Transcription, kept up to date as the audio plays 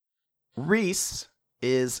Reese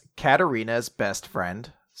is Katarina's best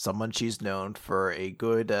friend, someone she's known for a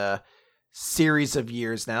good series of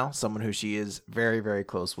years now, someone who she is very, very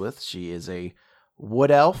close with. She is a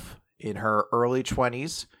wood elf in her early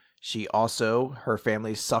 20s. Her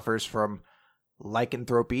family suffers from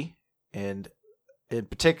lycanthropy, and in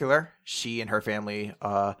particular, she and her family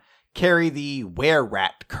carry the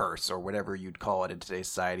were-rat curse, or whatever you'd call it in today's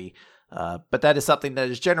society. But that is something that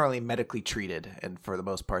is generally medically treated, and for the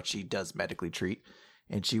most part, she does medically treat.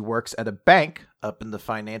 And she works at a bank up in the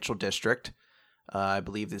financial district. I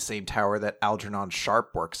believe the same tower that Algernon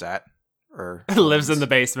Sharp works at. Or lives in the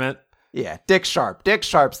basement. Yeah, Dick Sharp. Dick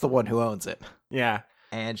Sharp's the one who owns it. Yeah.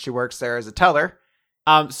 And she works there as a teller.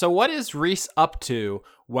 So what is Reese up to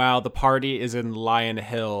while the party is in Lion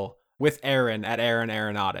Hill with Aaron at Aaron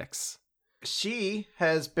Aeronautics? She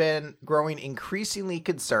has been growing increasingly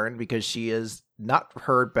concerned because she has not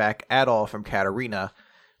heard back at all from Katarina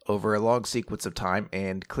over a long sequence of time,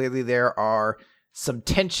 and clearly there are some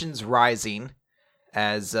tensions rising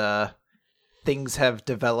as things have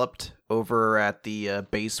developed over at the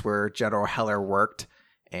base where General Heller worked,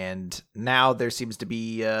 and now there seems to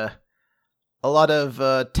be a lot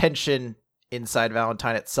of tension inside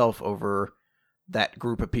Valentine itself over that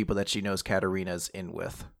group of people that she knows Katarina's in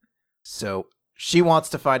with. So she wants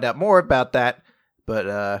to find out more about that,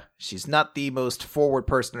 but she's not the most forward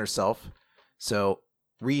person herself. So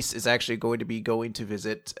Reese is actually going to be going to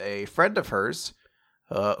visit a friend of hers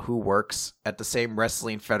who works at the same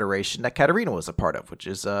wrestling federation that Katarina was a part of, which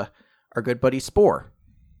is our good buddy Spore.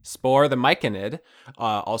 Spore the Myconid,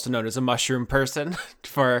 also known as a mushroom person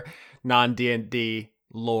for non-D&D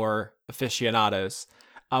lore aficionados.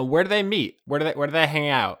 Where do they meet? Where do they hang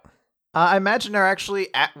out? I imagine they're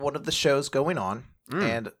actually at one of the shows going on.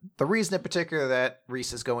 And the reason in particular that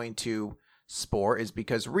Reese is going to Spore is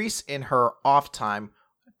because Reese, in her off time,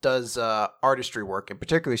 does artistry work. And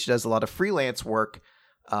particularly, she does a lot of freelance work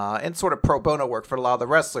and sort of pro bono work for a lot of the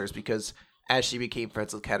wrestlers, because as she became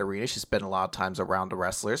friends with Katarina, she spent a lot of times around the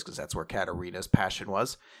wrestlers because that's where Katarina's passion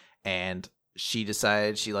was. And she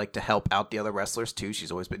decided she liked to help out the other wrestlers too.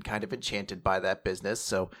 She's always been kind of enchanted by that business.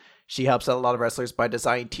 So she helps out a lot of wrestlers by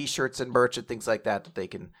designing t-shirts and merch and things like that they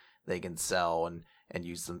can sell and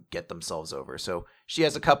use them, get themselves over. So she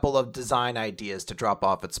has a couple of design ideas to drop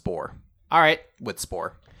off at Spore. All right. With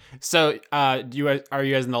Spore. So are you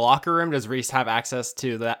guys in the locker room? Does Reese have access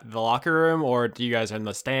to the locker room, or do you guys are in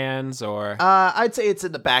the stands? Or I'd say it's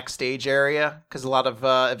in the backstage area because a lot of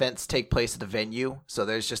events take place at the venue. So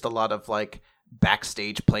there's just a lot of like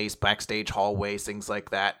backstage place, backstage hallways, things like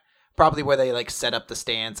that. Probably where they like set up the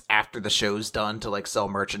stands after the show's done to like sell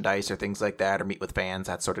merchandise or things like that, or meet with fans,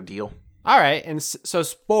 that sort of deal. All right. And so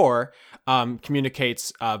Spore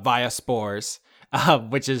communicates via spores,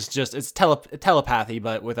 which is just, it's telepathy,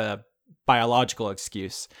 but with a biological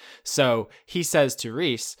excuse. So he says to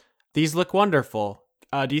Reese, "These look wonderful.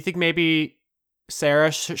 Do you think maybe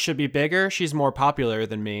Sarah should be bigger? She's more popular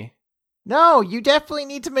than me." No, you definitely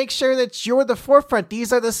need to make sure that you're the forefront.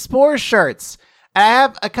 These are the Spore shirts. I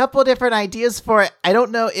have a couple different ideas for it. I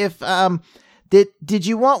don't know if did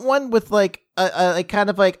you want one with like a kind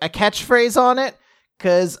of like a catchphrase on it?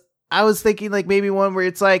 Because I was thinking like maybe one where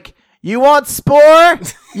it's like, "You want Spore?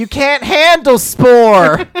 You can't handle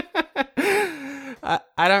Spore."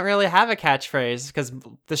 I don't really have a catchphrase because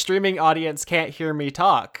the streaming audience can't hear me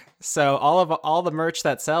talk. So all the merch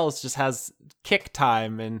that sells just has kick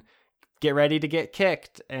time and get ready to get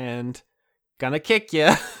kicked and gonna kick you.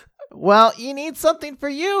 Well, you need something for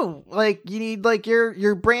you. Like, you need, like,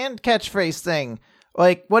 your brand catchphrase thing.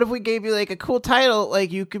 Like, what if we gave you, like, a cool title?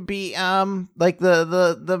 Like, you could be, like,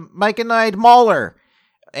 the Myconid Mauler.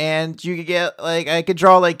 And you could get, like, I could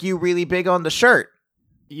draw, like, you really big on the shirt.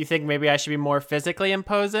 You think maybe I should be more physically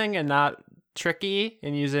imposing and not tricky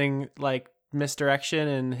and using, like, misdirection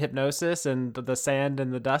and hypnosis and the sand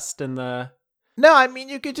and the dust and the... No, I mean,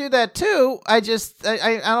 you could do that too. I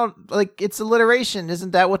don't, like, it's alliteration.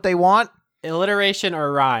 Isn't that what they want? Alliteration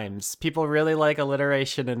or rhymes. People really like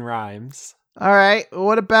alliteration and rhymes. All right.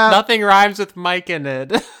 What about... Nothing rhymes with Mike in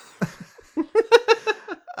it.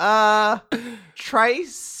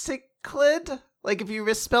 Tricyclid? Like, if you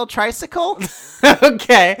misspell tricycle?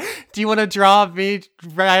 Okay. Do you want to draw me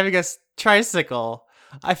driving a tricycle?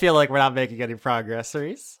 I feel like we're not making any progress,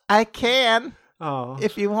 Reese. I can. Oh.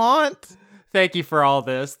 If you want. Thank you for all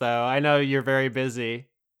this, though. I know you're very busy.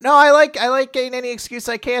 No, I like getting any excuse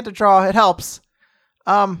I can to draw. It helps.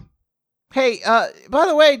 Hey, by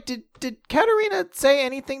the way, did Katarina say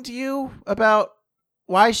anything to you about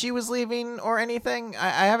why she was leaving or anything?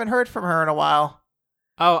 I haven't heard from her in a while.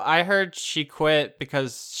 Oh, I heard she quit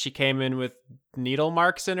because she came in with needle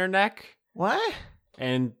marks in her neck, What?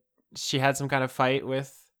 and she had some kind of fight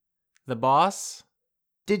with the boss.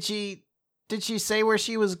 Did she say where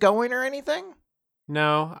she was going or anything?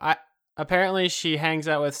 No, apparently she hangs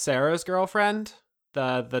out with Sarah's girlfriend,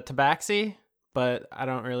 the Tabaxi, but I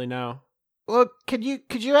don't really know. Well, could you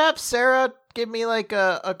have Sarah give me like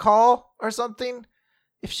a call or something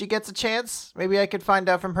if she gets a chance? Maybe I could find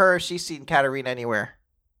out from her if she's seen Katarina anywhere.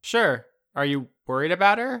 Sure. Are you worried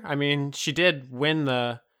about her? I mean, she did win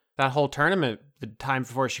that whole tournament the time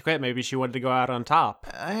before she quit. Maybe she wanted to go out on top.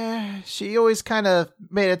 She always kind of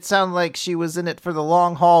made it sound like she was in it for the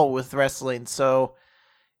long haul with wrestling, so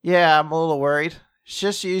yeah, I'm a little worried. She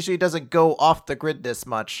usually doesn't go off the grid this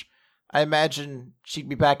much. I imagine she'd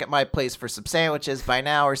be back at my place for some sandwiches by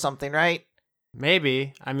now or something, right?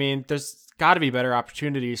 Maybe. I mean, there's got to be better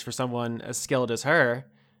opportunities for someone as skilled as her.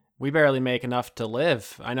 We barely make enough to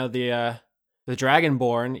live. I know the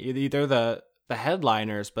Dragonborn, either the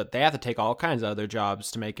headliners, but they have to take all kinds of other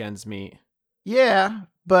jobs to make ends meet. Yeah,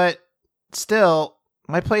 but still,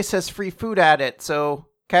 my place has free food at it, so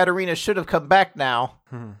Katarina should have come back now.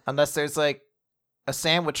 Unless there's like a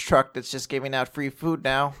sandwich truck that's just giving out free food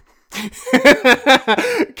now.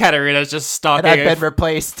 Katarina's just stalking. And I've been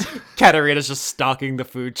replaced. Katarina's just stalking the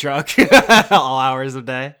food truck all hours of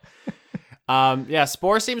day. Yeah,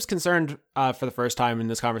 Spore seems concerned for the first time in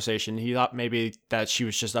this conversation. He thought maybe that she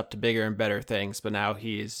was just up to bigger and better things, but now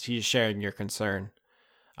he's sharing your concern.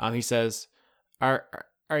 He says, "Are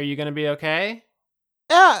you gonna be okay?"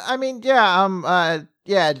 Yeah, I mean, yeah,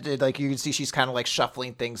 like you can see she's kind of like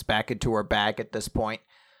shuffling things back into her bag at this point.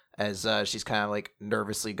 As she's kind of like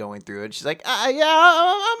nervously going through it. She's like, I'm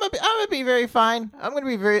gonna be very fine. I'm gonna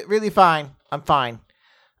be really fine. I'm fine.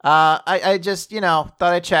 I just, thought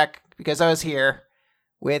I'd check because I was here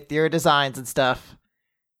with your designs and stuff.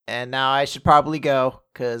 And now I should probably go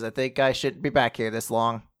because I think I shouldn't be back here this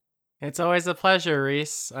long. It's always a pleasure,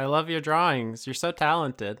 Reese. I love your drawings. You're so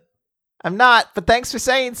talented. I'm not, but thanks for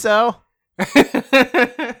saying so.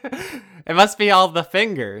 It must be all the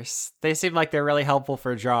fingers. They seem like they're really helpful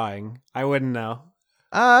for drawing. I wouldn't know.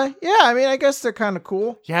 Yeah, I mean, I guess they're kind of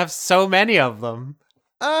cool. You have so many of them.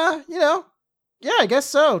 Yeah, I guess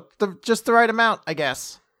so. Just the right amount, I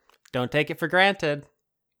guess. Don't take it for granted.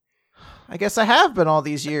 I guess I have been all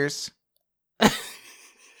these years. All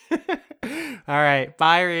right,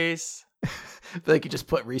 bye, Reese. I feel like you just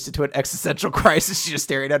put Reese into an existential crisis. She's just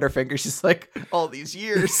staring at her fingers. She's like, all these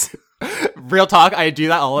years. Real talk, I do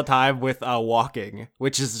that all the time with walking,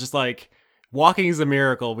 which is just like, walking is a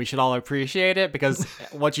miracle. We should all appreciate it because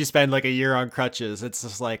once you spend like a year on crutches, it's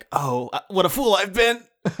just like, oh, what a fool I've been.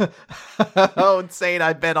 Oh, insane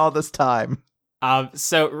I've been all this time.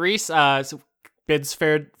 So Reese bids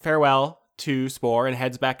farewell to Spore and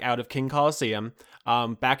heads back out of King Coliseum.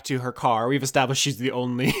 Back to her car. We've established she's the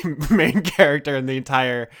only main character in the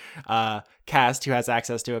entire cast who has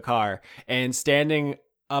access to a car. And standing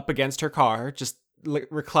up against her car, just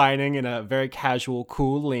reclining in a very casual,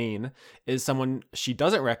 cool lean, is someone she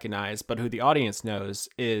doesn't recognize, but who the audience knows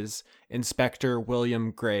is Inspector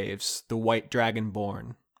William Graves, the White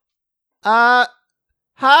Dragonborn. Hi.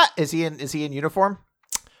 Is he in uniform?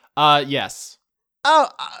 Yes. Oh,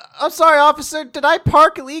 I'm sorry, officer. Did I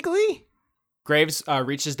park illegally? Graves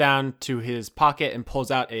reaches down to his pocket and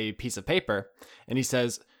pulls out a piece of paper, and he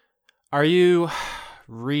says, "Are you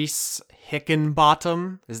Reese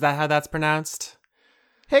Hickenbottom? Is that how that's pronounced?"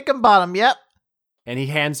 Hickenbottom, yep. And he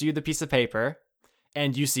hands you the piece of paper,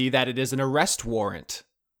 and you see that it is an arrest warrant.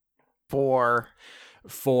 For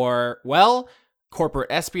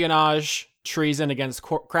corporate espionage, treason against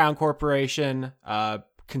Crown Corporation,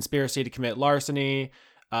 conspiracy to commit larceny,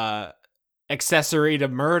 accessory to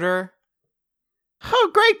murder.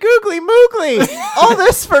 Oh, great googly moogly! All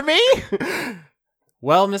this for me?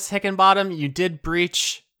 Well, Miss Hickenbottom, you did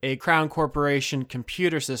breach a Crown Corporation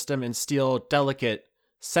computer system and steal delicate,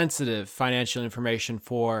 sensitive financial information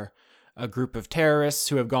for a group of terrorists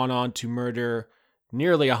who have gone on to murder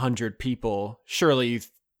nearly 100 people. Surely you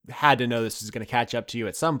had to know this was going to catch up to you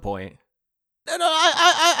at some point. No,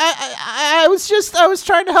 I was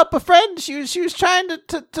trying to help a friend. She was trying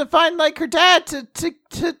to find like her dad to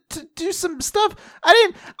do some stuff.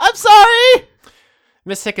 I'm sorry.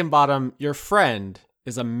 Miss Hickenbottom, your friend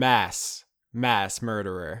is a mass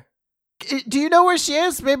murderer. Do you know where she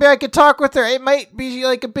is? Maybe I could talk with her. It might be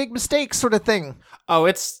like a big mistake sort of thing. Oh,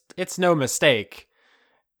 it's no mistake.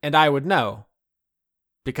 And I would know.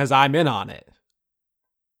 Because I'm in on it.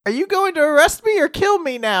 Are you going to arrest me or kill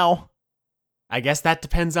me now? I guess that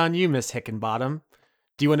depends on you, Miss Hickenbottom.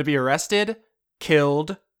 Do you want to be arrested,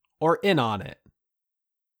 killed, or in on it?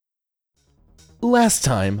 Last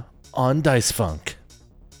time on Dice Funk.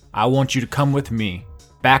 I want you to come with me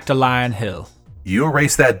back to Lion Hill. You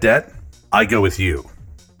erase that debt, I go with you.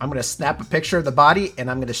 I'm going to snap a picture of the body, and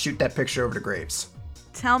I'm going to shoot that picture over to Graves.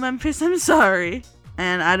 Tell Memphis I'm sorry.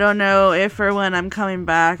 And I don't know if or when I'm coming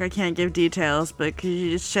back. I can't give details, but could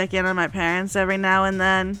you just check in on my parents every now and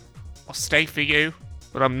then? I'll stay for you,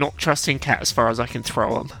 but I'm not trusting Cat as far as I can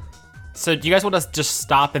throw him. So do you guys want to just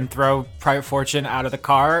stop and throw Private Fortune out of the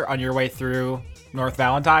car on your way through North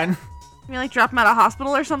Valentine? Can you, like, drop him at a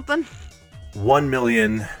hospital or something? 1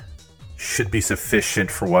 million should be sufficient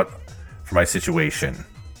for my situation.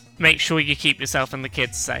 Make sure you keep yourself and the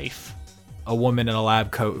kids safe. A woman in a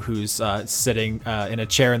lab coat who's sitting in a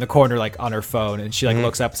chair in the corner, like on her phone, and she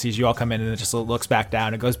looks up, sees you all come in, and then just looks back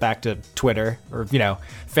down and goes back to Twitter, or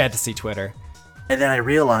fantasy Twitter. And then I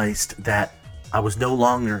realized that I was no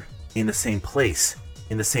longer in the same place,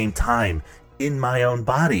 in the same time, in my own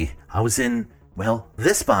body. I was in,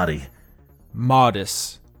 this body.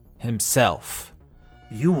 Modus himself.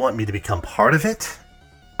 You want me to become part of it?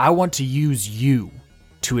 I want to use you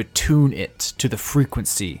to attune it to the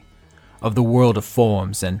frequency of the world of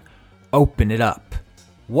forms and open it up.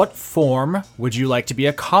 What form would you like to be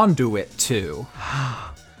a conduit to?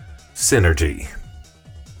 Synergy.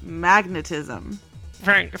 Magnetism.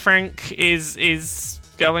 Frank is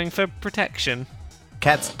going for protection.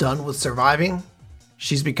 Kat's done with surviving.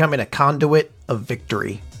 She's becoming a conduit of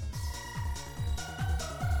victory.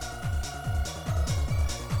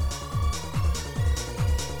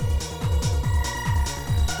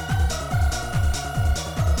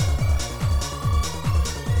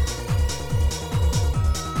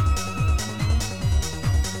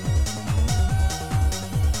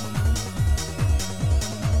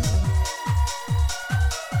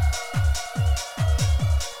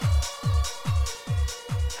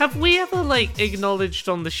 Have we ever, acknowledged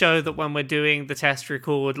on the show that when we're doing the test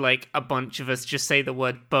record, a bunch of us just say the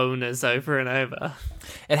word boners over and over?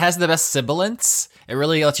 It has the best sibilance. It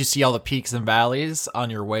really lets you see all the peaks and valleys on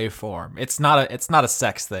your waveform. It's not a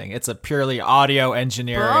sex thing. It's a purely audio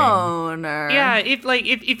engineering. Boner. Yeah,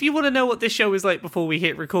 if you want to know what this show is like before we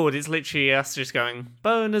hit record, it's literally us just going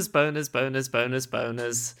boners, boners, boners, boners,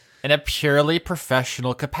 boners. In a purely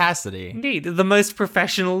professional capacity. Indeed, the most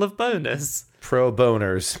professional of boners. Pro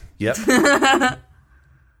boners. Yep.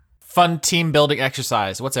 Fun team building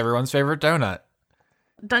exercise. What's everyone's favorite donut?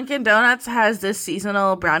 Dunkin' Donuts has this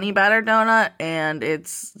seasonal brownie batter donut, and it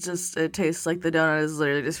tastes like the donut is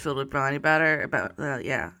literally just filled with brownie batter.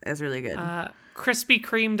 It's really good. Krispy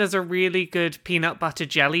Kreme does a really good peanut butter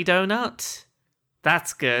jelly donut.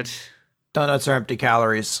 That's good. Donuts are empty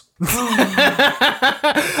calories.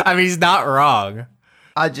 I mean, he's not wrong.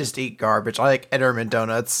 I just eat garbage. I like Enderman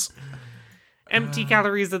donuts. Empty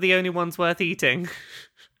calories are the only ones worth eating.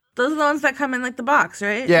 Those are the ones that come in the box,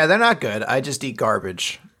 right? Yeah, they're not good. I just eat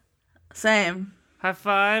garbage. Same. High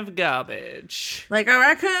five, garbage. Like a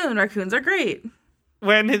raccoon. Raccoons are great.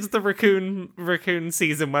 When is the raccoon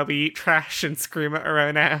season where we eat trash and scream at our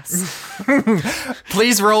own ass?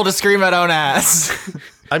 Please roll to scream at own ass.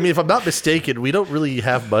 I mean, if I'm not mistaken, we don't really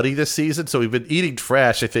have money this season, so we've been eating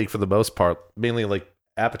trash, I think, for the most part. Mainly,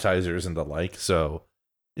 appetizers and the like, so,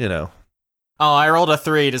 Oh, I rolled a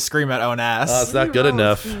 3 to scream at own ass. It's not good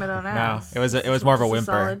enough. No, it was more of a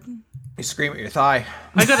whimper. You scream at your thigh.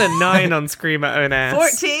 I got a 9 on scream at own ass.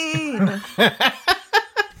 14.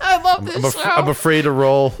 I love this show. I'm afraid to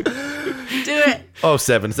roll. Do it. Oh,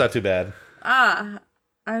 7. It's not too bad.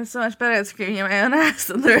 I'm so much better at screaming at my own ass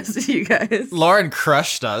than the rest of you guys. Lauren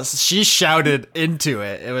crushed us. She shouted into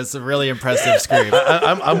it. It was a really impressive scream.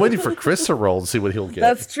 I'm waiting for Chris to roll and see what he'll get.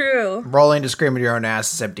 That's true. Rolling to scream at your own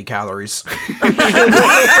ass is empty calories.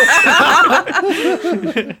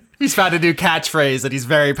 He's found a new catchphrase and he's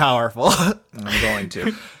very powerful. I'm going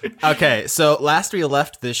to. Okay, so last we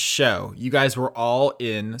left this show, you guys were all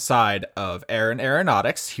inside of Aaron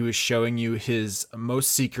Aeronautics. He was showing you his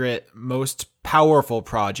most secret, most powerful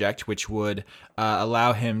project, which would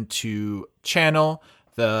allow him to channel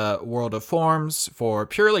the world of forms for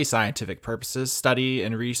purely scientific purposes, study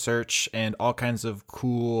and research, and all kinds of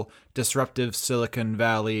cool, disruptive Silicon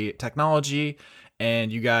Valley technology.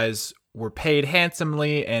 And you guys were paid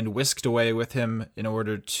handsomely and whisked away with him in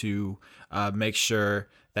order to make sure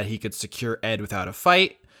that he could secure Ed without a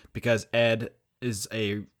fight, because Ed is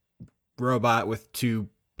a robot with 2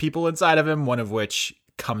 people inside of him, one of which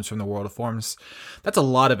comes from the world of forms. That's a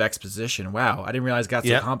lot of exposition. Wow, I didn't realize it got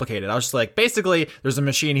so complicated. I was just like, basically, there's a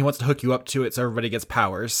machine, he wants to hook you up to it so everybody gets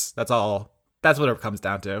powers. That's all. That's what it comes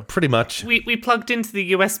down to. Pretty much. We plugged into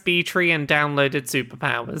the USB tree and downloaded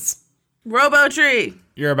superpowers. Robo Tree.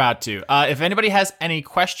 You're about to. If anybody has any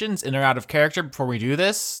questions in or out of character before we do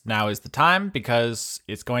this, now is the time because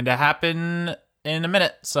it's going to happen in a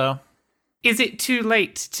minute. So, Is it too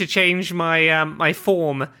late to change my my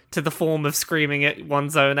form to the form of screaming at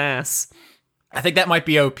one's own ass? I think that might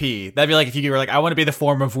be OP. That'd be like if you were like, I want to be the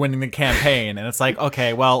form of winning the campaign, and it's like,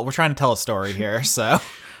 okay, well, we're trying to tell a story here, so.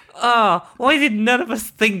 Oh, why did none of us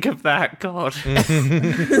think of that? God. You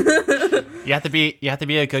have to be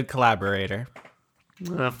a good collaborator.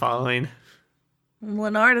 Fine.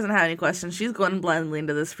 Lenore doesn't have any questions. She's going blindly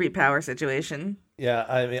into this free power situation. Yeah,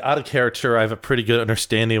 I mean, out of character, I have a pretty good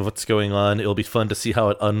understanding of what's going on. It'll be fun to see how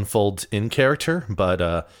it unfolds in character,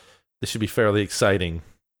 but this should be fairly exciting.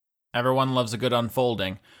 Everyone loves a good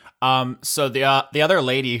unfolding. So the other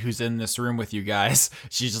lady who's in this room with you guys,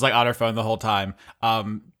 she's just like on her phone the whole time.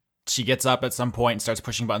 She gets up at some point and starts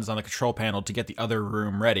pushing buttons on the control panel to get the other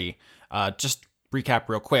room ready. Just recap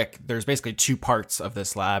real quick. There's basically two parts of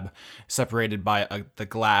this lab separated by the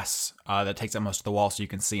glass that takes up most of the wall so you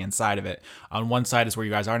can see inside of it. On one side is where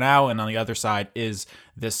you guys are now, and on the other side is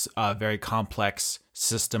this very complex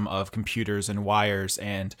system of computers and wires,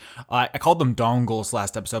 and I called them dongles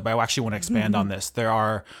last episode, but I actually want to expand on this.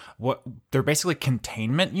 They're basically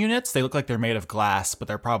containment units. They look like they're made of glass, but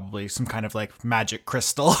they're probably some kind of like magic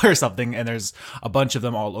crystal or something, and there's a bunch of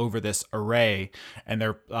them all over this array, and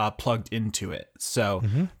they're plugged into it. So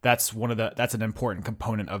that's an important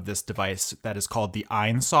component of this device that is called the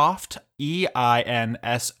Einsoft, EINSOFT.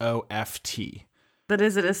 But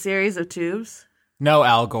is it a series of tubes? No,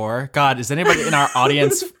 Al Gore. God, is anybody in our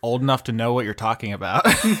audience old enough to know what you're talking about?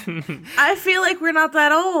 I feel like we're not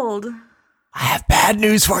that old. I have bad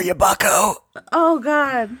news for you, bucko. Oh,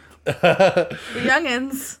 God. The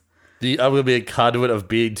youngins. I'm going to be a conduit of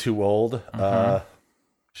being too old.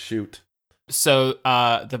 Shoot. So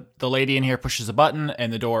the lady in here pushes a button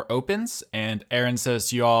and the door opens, and Aaron says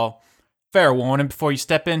to you all, fair warning before you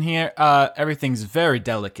step in here, everything's very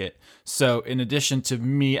delicate. So in addition to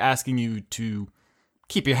me asking you to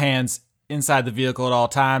keep your hands inside the vehicle at all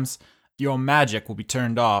times, your magic will be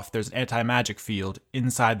turned off. There's an anti-magic field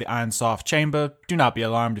inside the Einsoft chamber. Do not be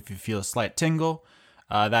alarmed if you feel a slight tingle.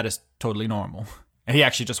 That is totally normal. And he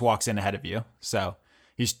actually just walks in ahead of you. So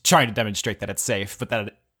he's trying to demonstrate that it's safe, but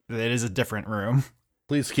that it is a different room.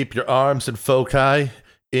 Please keep your arms and foci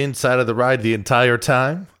inside of the ride the entire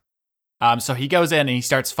time. So he goes in and he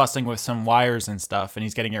starts fussing with some wires and stuff, and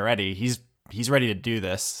he's getting it ready. He's ready to do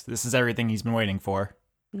this. This is everything he's been waiting for.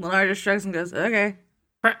 Lenore just shrugs and goes, okay.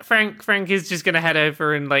 Frank is just going to head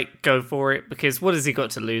over and like go for it, because what has he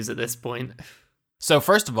got to lose at this point? So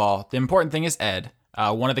first of all, the important thing is Ed.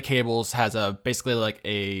 One of the cables has basically like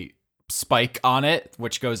a spike on it,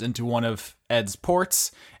 which goes into one of Ed's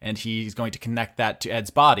ports, and he's going to connect that to Ed's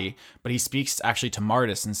body. But he speaks actually to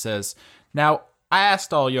Martis and says, now, I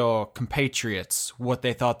asked all your compatriots what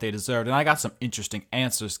they thought they deserved, and I got some interesting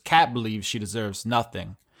answers. Kat believes she deserves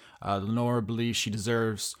nothing. Lenore believes she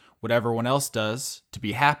deserves what everyone else does to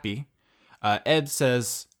be happy. Ed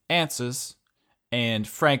says answers, and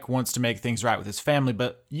Frank wants to make things right with his family.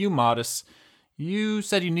 But you, Martis, you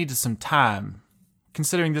said you needed some time.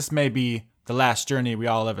 Considering this may be the last journey we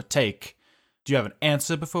all ever take, do you have an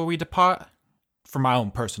answer before we depart? For my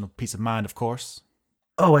own personal peace of mind, of course.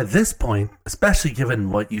 Oh, at this point, especially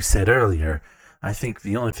given what you said earlier, I think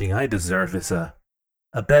the only thing I deserve is a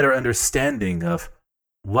better understanding of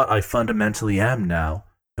what I fundamentally am now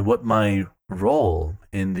and what my role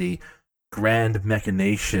in the grand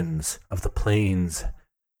machinations of the planes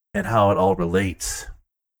and how it all relates.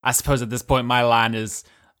 I suppose at this point my line is,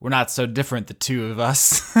 we're not so different, the two of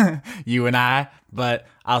us, you and I, but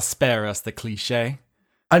I'll spare us the cliche.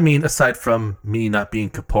 I mean, aside from me not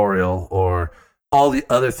being corporeal or all the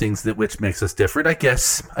other things that which makes us different, I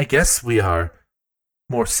guess we are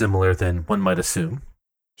more similar than one might assume.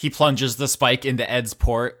 He plunges the spike into Ed's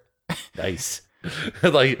port. Nice.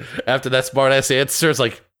 Like, after that smart-ass answer, it's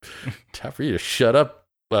like, time for you to shut up,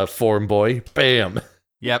 foreign boy. Bam.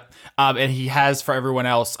 Yep. And he has, for everyone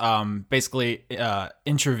else, basically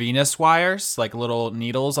intravenous wires, like little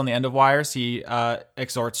needles on the end of wires. He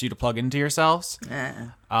exhorts you to plug into yourselves.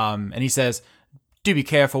 And he says, do be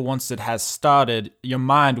careful. Once it has started, your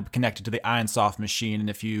mind will be connected to the Einsoft machine,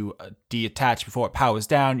 and if you detach before it powers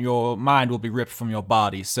down, your mind will be ripped from your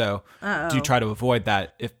body. So do try to avoid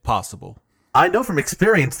that if possible. I know from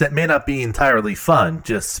experience that may not be entirely fun,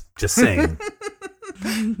 just saying.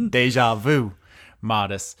 Deja vu,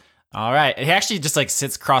 Modest. All right. He actually just like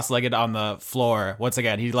sits cross-legged on the floor. Once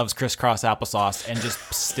again, he loves crisscross applesauce, and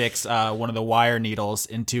just sticks one of the wire needles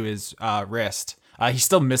into his wrist. He's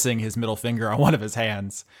still missing his middle finger on one of his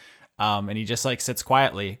hands. And he just like sits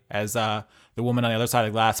quietly as the woman on the other side of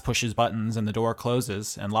the glass pushes buttons and the door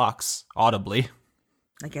closes and locks audibly.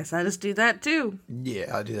 I guess I just do that too.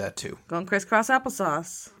 Yeah, I'll do that too. Going crisscross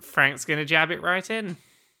applesauce. Frank's gonna jab it right in.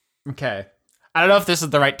 Okay. I don't know if this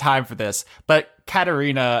is the right time for this, but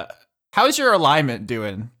Katarina, how's your alignment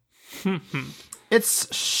doing?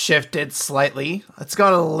 It's shifted slightly. It's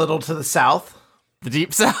gone a little to the south. The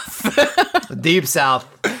deep south? The deep south.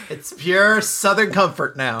 It's pure southern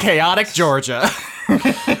comfort now. Chaotic Georgia.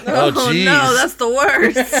 Oh, jeez. No, that's the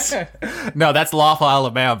worst. No, that's lawful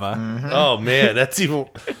Alabama. Oh, man, that's even.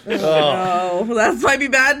 Oh, that might be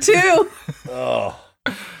bad too. Oh.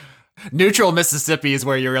 Neutral Mississippi is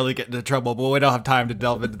where you really get into trouble, but we don't have time to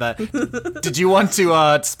delve into that. Did you want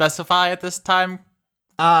to specify at this time?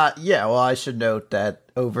 Yeah, well, I should note that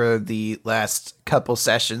over the last couple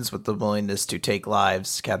sessions with the willingness to take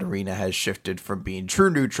lives, Katarina has shifted from being true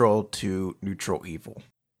neutral to neutral evil.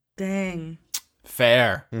 Dang.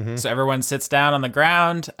 Fair. So everyone sits down on the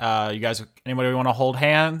ground. You guys, anybody want to hold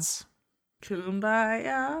hands?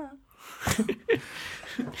 Kumbaya.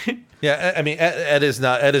 Yeah, I mean, Ed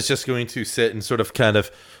is just going to sit and sort of kind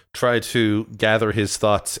of try to gather his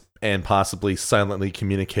thoughts and possibly silently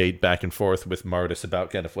communicate back and forth with Martis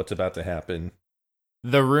about kind of what's about to happen.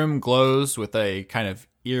 The room glows with a kind of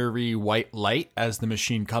eerie white light as the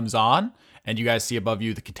machine comes on, and you guys see above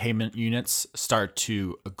you the containment units start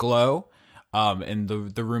to glow, and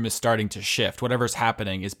the room is starting to shift. Whatever's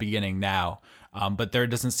happening is beginning now, but there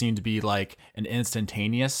doesn't seem to be like an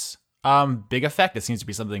instantaneous big effect. It seems to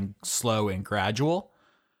be something slow and gradual,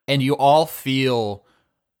 and you all feel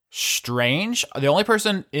strange. The only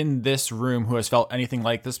person in this room who has felt anything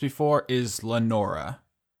like this before is Lenora.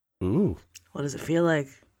 Ooh. What does it feel like?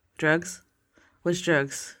 Drugs? Which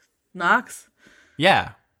drugs? Nox?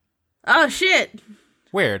 Yeah. Oh, shit.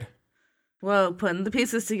 Weird. Whoa, putting the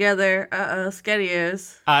pieces together.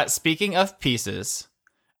 Skettios. Speaking of pieces,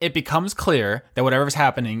 it becomes clear that whatever's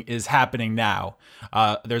happening is happening now.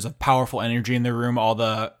 There's a powerful energy in the room. All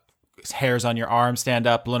the hairs on your arm stand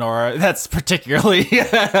up, Lenora. That's particularly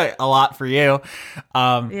a lot for you.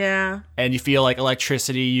 Yeah. And you feel like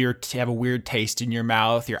electricity. You have a weird taste in your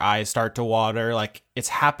mouth. Your eyes start to water. Like it's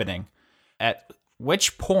happening. At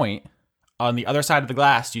which point, on the other side of the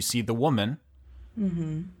glass, you see the woman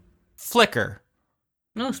flicker.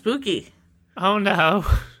 No, spooky. Oh no.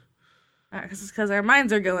 It's because our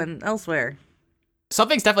minds are going elsewhere.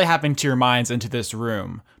 Something's definitely happening to your minds into this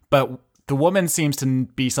room, but the woman seems to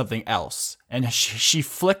be something else, and she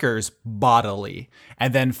flickers bodily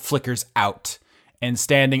and then flickers out. And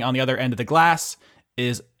standing on the other end of the glass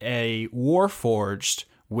is a Warforged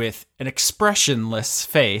with an expressionless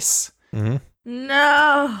face,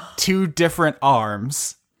 No. 2 different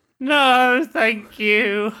arms, No, thank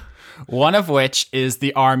you. one of which is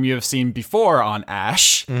the arm you have seen before on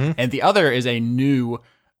Ash, and the other is a new,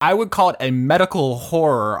 I would call it a medical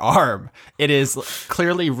horror arm. It is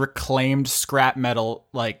clearly reclaimed scrap metal,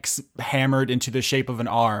 like hammered into the shape of an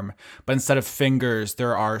arm. But instead of fingers,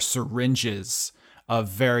 there are syringes of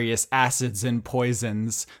various acids and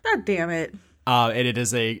poisons. God damn it. And it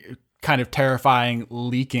is a kind of terrifying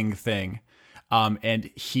leaking thing. And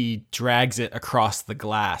he drags it across the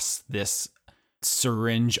glass, this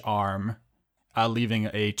syringe arm, leaving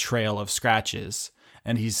a trail of scratches.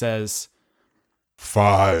 And he says,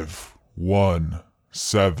 517.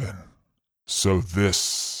 So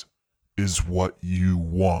this is what you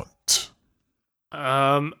want.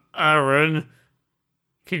 Aaron,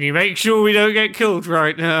 can you make sure we don't get killed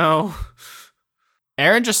right now?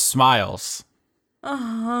 Aaron just smiles.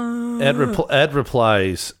 Ed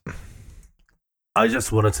replies, I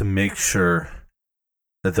just wanted to make sure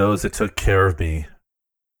that those that took care of me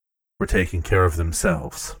were taking care of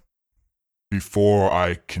themselves. Before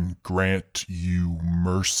I can grant you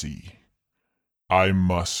mercy, I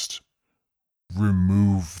must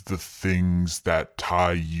remove the things that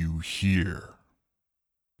tie you here.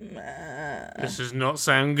 This does not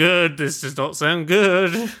sound good. This does not sound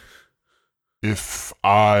good. If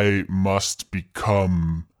I must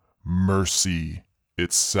become mercy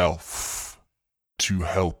itself to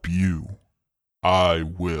help you, I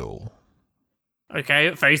will. Okay,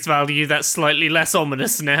 at face value, that's slightly less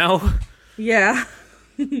ominous now. Yeah.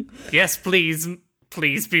 Yes, please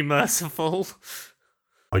be merciful.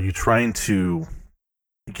 Are you trying to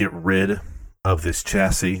get rid of this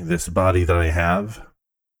chassis, this body that I have?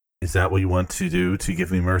 Is that what you want to do to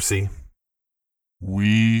give me mercy?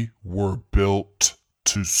 We were built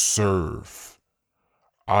to serve.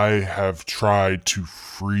 I have tried to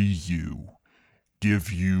free you,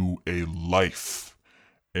 give you a life,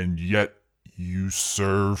 and yet you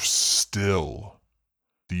serve still.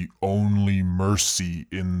 the only mercy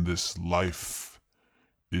in this life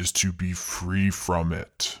is to be free from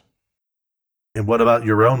it. And what about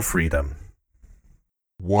your own freedom?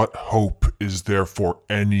 What hope is there for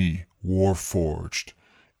any Warforged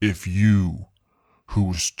if you, who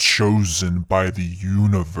was chosen by the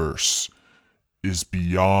universe, is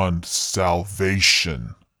beyond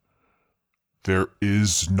salvation? There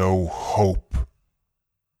is no hope.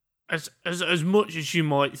 As much as you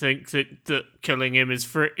might think that killing him is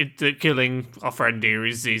that killing our friend here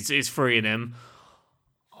is freeing him,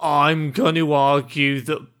 I'm going to argue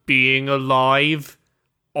that being alive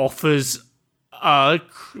offers a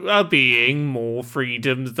being more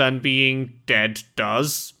freedom than being dead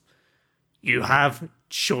does. You have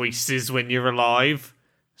choices when you're alive,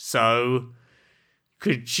 so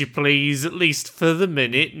could you please, at least for the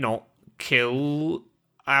minute, not kill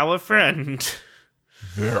our friend?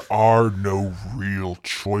 There are no real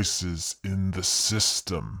choices in the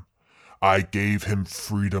system. I gave him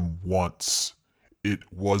freedom once. It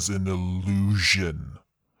was an illusion.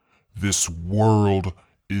 This world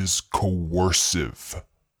is coercive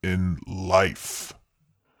in life.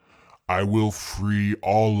 I will free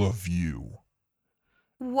all of you.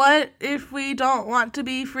 What if we don't want to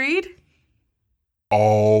be freed?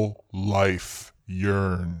 All life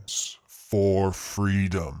yearns for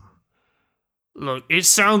freedom. Look, it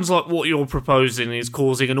sounds like what you're proposing is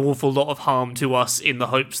causing an awful lot of harm to us in the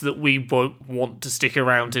hopes that we won't want to stick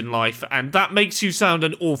around in life, and that makes you sound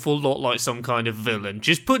an awful lot like some kind of villain.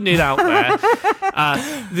 Just putting it out there.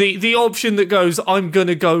 The option that goes, I'm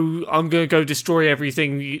gonna go destroy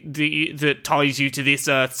everything that ties you to this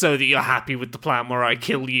earth so that you're happy with the plan where I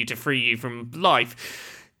kill you to free you from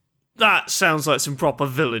life. That sounds like some proper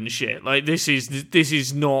villain shit. Like this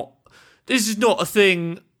is not a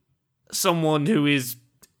thing someone who is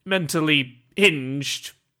mentally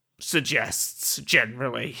hinged suggests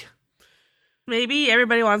generally. Maybe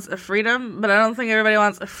everybody wants a freedom, but I don't think everybody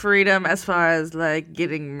wants a freedom as far as, like,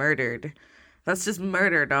 getting murdered. That's just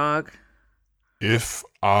murder, dog. If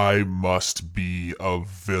I must be a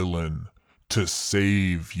villain to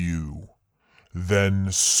save you,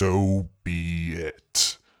 then so be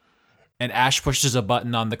it. And Ash pushes a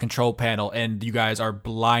button on the control panel, and you guys are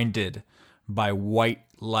blinded by white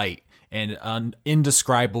light and an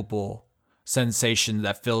indescribable sensation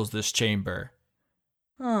that fills this chamber.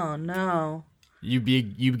 Oh, no. You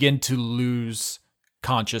begin to lose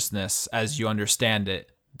consciousness as you understand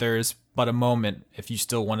it. There is but a moment if you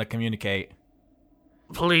still want to communicate.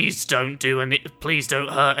 Please don't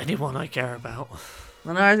hurt anyone I care about.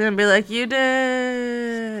 Lennar's gonna be like, you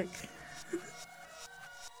dick.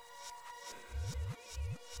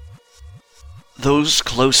 Those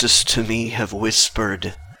closest to me have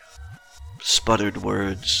whispered, sputtered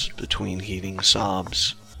words between heaving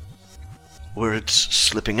sobs, words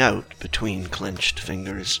slipping out between clenched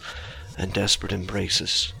fingers and desperate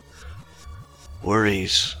embraces,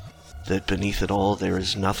 worries that beneath it all there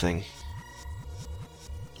is nothing.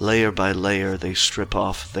 Layer by layer they strip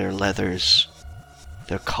off their leathers,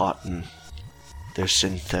 their cotton, their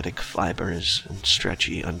synthetic fibers and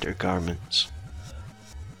stretchy undergarments.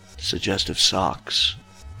 Suggestive socks,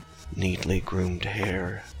 neatly groomed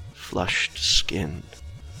hair, flushed skin,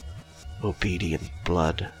 obedient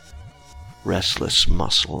blood, restless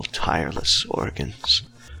muscle, tireless organs,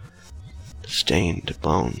 stained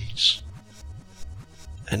bones,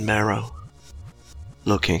 and marrow,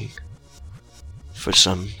 looking for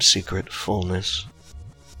some secret fullness.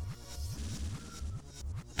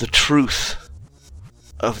 The truth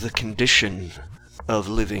of the condition of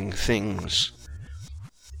living things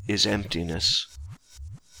is emptiness.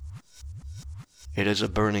 It is a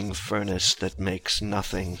burning furnace that makes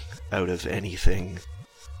nothing out of anything,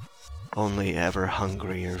 only ever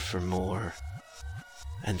hungrier for more,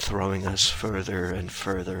 and throwing us further and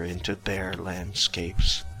further into bare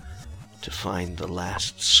landscapes to find the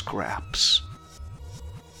last scraps.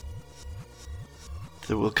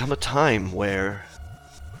 There will come a time where,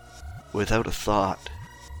 without a thought,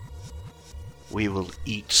 we will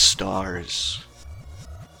eat stars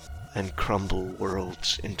and crumble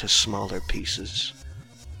worlds into smaller pieces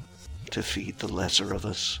to feed the lesser of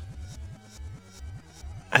us.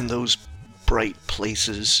 And those bright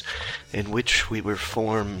places in which we were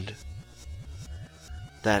formed,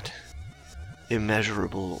 that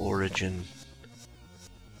immeasurable origin,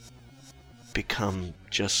 become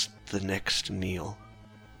just the next meal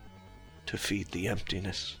to feed the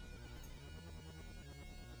emptiness.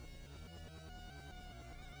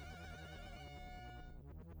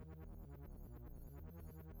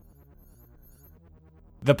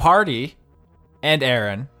 The party and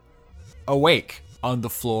Aaron awake on the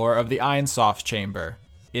floor of the Ironsoft chamber.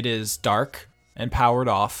 It is dark and powered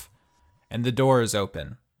off, and the door is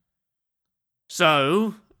open.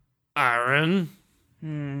 So, Aaron,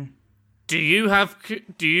 do you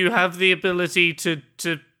have the ability to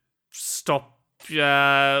stop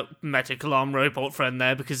medical arm robot friend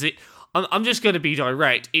there? Because I'm just going to be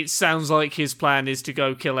direct. It sounds like his plan is to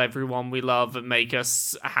go kill everyone we love and make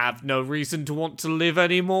us have no reason to want to live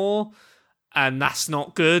anymore, and that's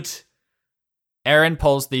not good. Aaron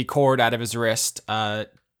pulls the cord out of his wrist,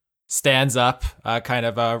 stands up,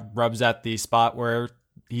 rubs at the spot where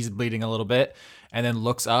he's bleeding a little bit, and then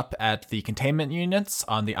looks up at the containment units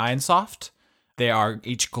on the Ironsoft. They are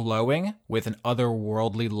each glowing with an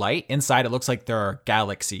otherworldly light. Inside, it looks like there are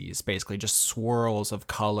galaxies, basically just swirls of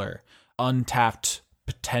color, untapped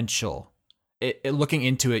potential. Looking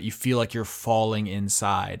into it, you feel like you're falling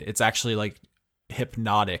inside. It's actually like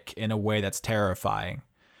hypnotic in a way that's terrifying.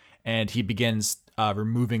 And he begins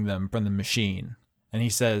removing them from the machine. And he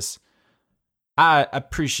says, I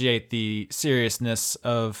appreciate the seriousness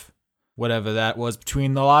of whatever that was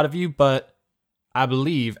between a lot of you, but I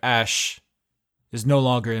believe Ash is no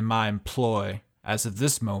longer in my employ as of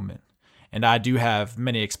this moment. And I do have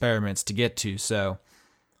many experiments to get to, so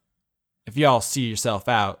if y'all see yourself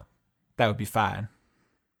out, that would be fine.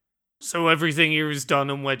 So everything here is done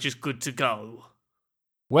and we're just good to go?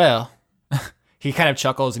 Well, he kind of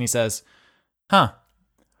chuckles and he says,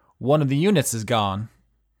 one of the units is gone.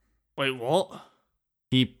 Wait, what?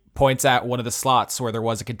 He points at one of the slots where there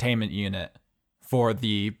was a containment unit for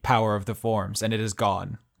the power of the forms, and it is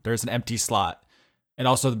gone. There's an empty slot. And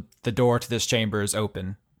also the door to this chamber is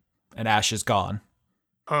open, and Ash is gone.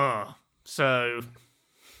 So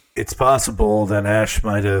it's possible that Ash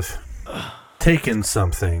might have taken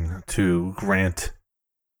something to grant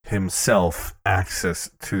himself access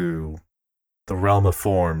to the realm of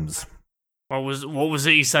forms. What was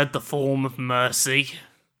it he said? The form of mercy?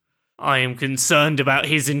 I am concerned about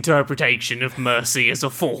his interpretation of mercy as a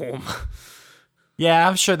form. Yeah,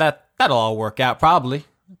 I'm sure that'll all work out, probably.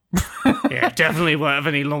 Yeah, definitely won't have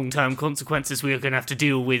any long-term consequences we are going to have to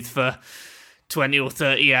deal with for 20 or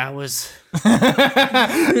 30 hours.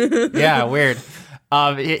 Yeah, weird.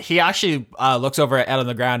 He actually looks over at Ed on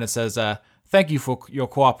the ground and says, thank you for your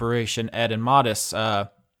cooperation, Ed and Modest. I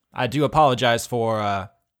do apologize for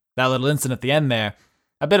that little incident at the end there.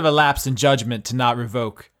 A bit of a lapse in judgment to not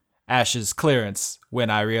revoke Ash's clearance when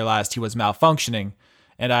I realized he was malfunctioning,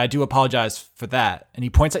 and I do apologize for that. And he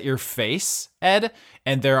points at your face, Ed,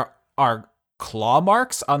 and there are claw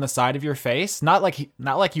marks on the side of your face. Not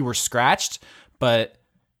like you were scratched, but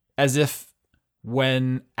as if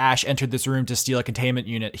when Ash entered this room to steal a containment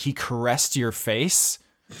unit, he caressed your face.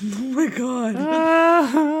 Oh my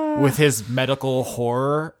god. With his medical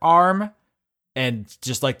horror arm, and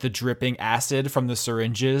just like the dripping acid from the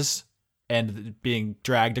syringes and being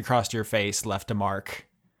dragged across your face left a mark.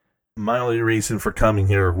 My only reason for coming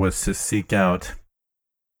here was to seek out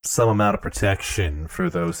some amount of protection for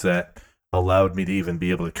those that allowed me to even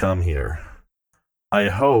be able to come here. I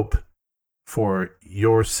hope, for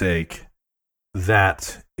your sake,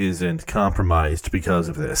 that isn't compromised because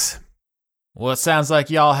of this. Well, it sounds like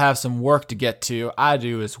y'all have some work to get to. I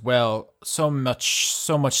do as well. So much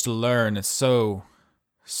to learn, and so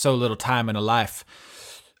little time in a life.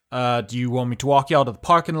 Do you want me to walk y'all to the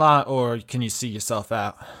parking lot, or can you see yourself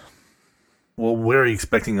out? Well, where are you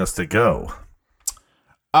expecting us to go?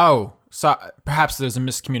 Oh, so perhaps there's a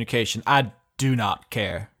miscommunication. I do not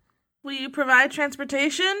care. Will you provide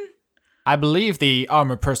transportation? I believe the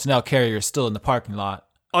armored personnel carrier is still in the parking lot.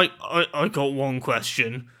 I got one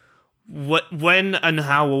question. When and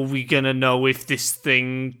how are we gonna know if this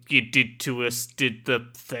thing you did to us did the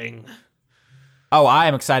thing? Oh, I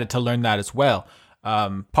am excited to learn that as well.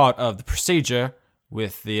 Part of the procedure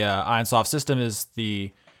with the Ironsoft system is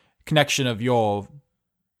the connection of your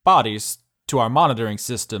bodies to our monitoring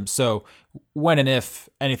system. So when and if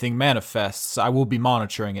anything manifests, I will be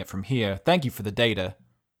monitoring it from here. Thank you for the data.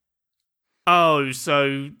 Oh,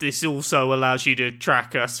 so this also allows you to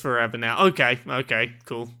track us forever now. Okay,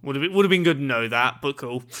 cool. Would have been good to know that, but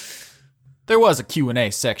cool. There was a Q&A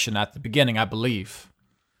section at the beginning, I believe.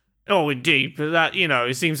 Oh, indeed, but that,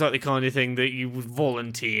 it seems like the kind of thing that you would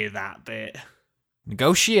volunteer that bit.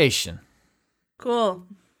 Negotiation. Cool.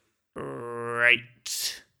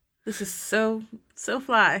 Right. This is so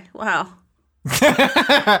fly. Wow.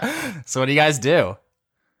 So what do you guys do?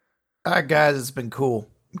 All right, guys, it's been cool.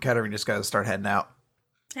 Katarina just got to start heading out.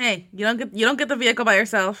 Hey, you don't get the vehicle by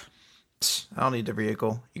yourself. I don't need the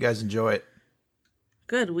vehicle. You guys enjoy it.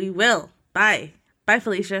 Good, we will. Bye,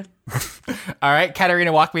 Felicia. All right,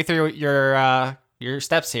 Katarina, walk me through your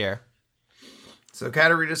steps here. So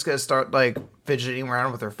Katarina's gonna start like fidgeting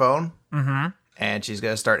around with her phone, and she's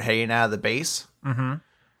gonna start heading out of the base.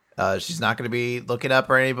 She's not gonna be looking up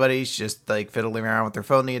or anybody. She's just like fiddling around with her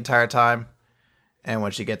phone the entire time. And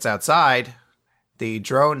when she gets outside, the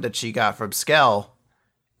drone that she got from Skell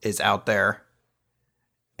is out there,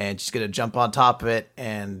 and she's gonna jump on top of it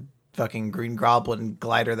and fucking Green Goblin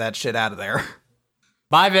glider that shit out of there.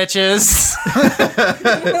 Bye, bitches.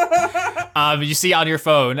 You see on your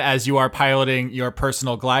phone as you are piloting your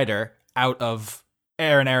personal glider out of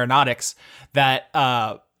Aaron Aeronautics that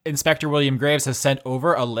Inspector William Graves has sent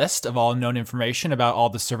over a list of all known information about all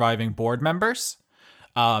the surviving board members.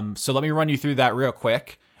 So let me run you through that real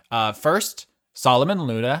quick. First, Solomon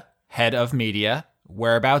Luna, head of media,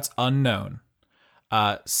 whereabouts unknown.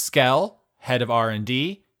 Skell, head of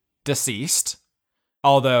R&D, deceased.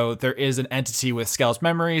 Although there is an entity with Skell's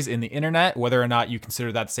memories in the internet, whether or not you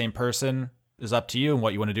consider that the same person is up to you, and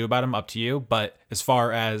what you want to do about him, up to you. But as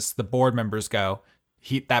far as the board members go,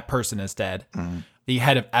 that person is dead. The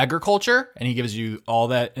head of agriculture, and he gives you all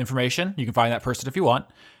that information. You can find that person if you want.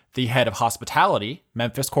 The head of hospitality,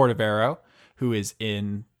 Memphis Cordovero, who is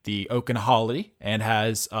in the Okanahalli and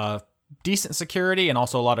has decent security and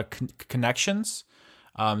also a lot of connections.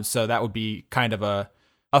 So that would be kind of a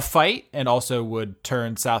fight, and also would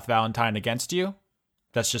turn South Valentine against you.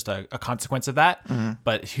 That's just a consequence of that.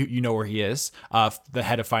 But you know where he is. The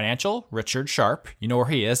head of financial, Richard Sharp. You know where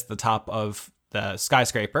he is, the top of the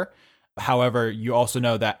skyscraper. However, you also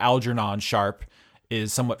know that Algernon Sharp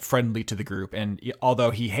is somewhat friendly to the group. And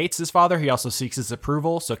although he hates his father, he also seeks his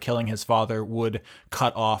approval. So killing his father would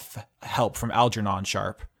cut off help from Algernon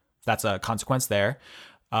Sharp. That's a consequence there.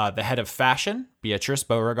 The head of fashion, Beatrice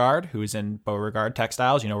Beauregard, who's in Beauregard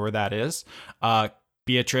Textiles. You know where that is.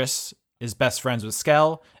 Beatrice is best friends with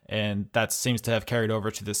Skell, and that seems to have carried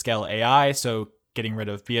over to the Skell AI. So getting rid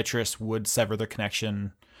of Beatrice would sever their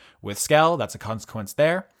connection with Skell. That's a consequence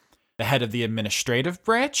there. The head of the administrative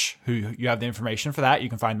branch, who you have the information for that. You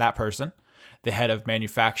can find that person. The head of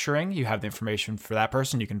manufacturing, you have the information for that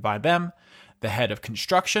person. You can find them. The head of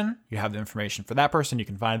construction, you have the information for that person. You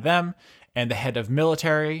can find them. And the head of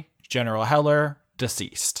military, General Heller,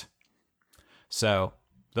 deceased. So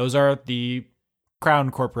those are the Crown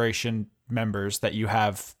Corporation members that you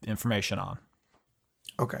have information on.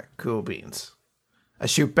 Okay, cool beans. I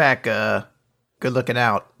shoot back, good looking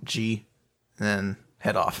out, G, and then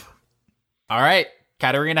head off. All right,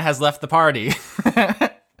 Katarina has left the party.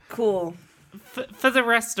 Cool. For the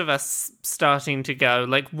rest of us starting to go,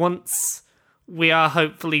 like, once we are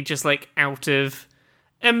hopefully just, like, out of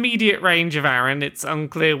immediate range of Aaron, it's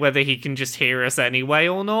unclear whether he can just hear us anyway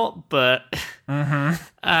or not, but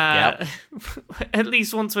at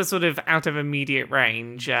least once we're sort of out of immediate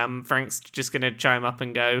range, Frank's just going to chime up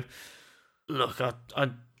and go, look, I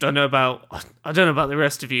don't know about the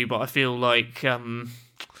rest of you, but I feel like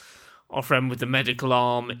our friend with the medical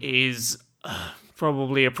arm is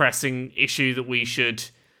probably a pressing issue that we should,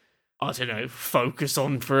 I don't know, focus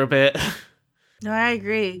on for a bit. No, I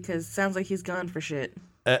agree, because it sounds like he's going for shit.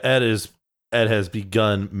 Ed has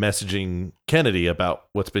begun messaging Kennedy about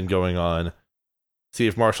what's been going on. See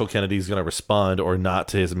if Marshall Kennedy's going to respond or not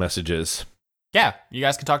to his messages. Yeah, you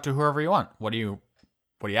guys can talk to whoever you want. What are you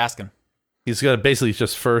asking? He's going to basically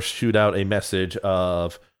just first shoot out a message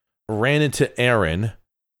of, ran into Aaron.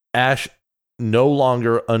 Ash, no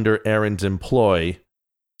longer under Aaron's employ,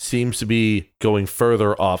 seems to be going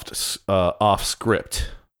further off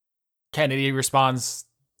script. Kennedy responds,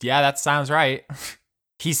 yeah, that sounds right.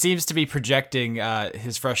 He seems to be projecting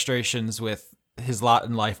his frustrations with his lot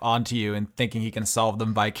in life onto you and thinking he can solve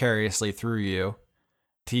them vicariously through you.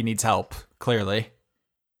 He needs help, clearly.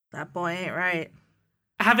 That boy ain't right.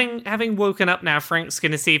 Having woken up now, Frank's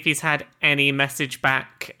going to see if he's had any message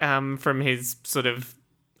back from his sort of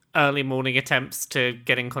early morning attempts to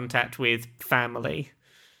get in contact with family.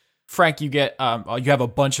 Frank, you get you have a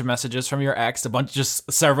bunch of messages from your ex, just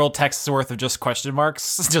several texts worth of just question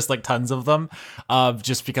marks, just like tons of them,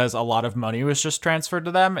 just because a lot of money was just transferred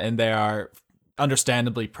to them, and they are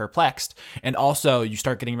understandably perplexed. And also, you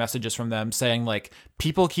start getting messages from them saying like,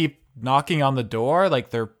 people keep knocking on the door,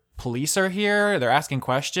 like their police are here, they're asking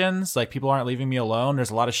questions, like people aren't leaving me alone.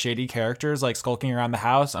 There's a lot of shady characters like skulking around the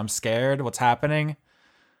house. I'm scared. What's happening?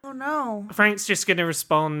 Oh no. Frank's just going to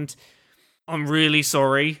respond, I'm really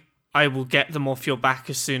sorry. I will get them off your back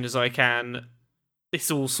as soon as I can. It's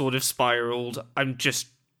all sort of spiraled. I'm just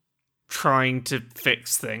trying to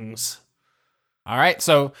fix things. All right,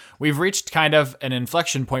 so we've reached kind of an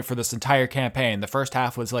inflection point for this entire campaign. The first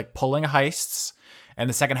half was like pulling heists, and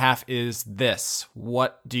the second half is this.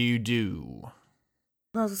 What do you do?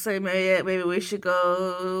 I was gonna say maybe we should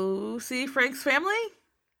go see Frank's family.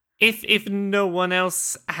 If no one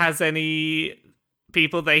else has any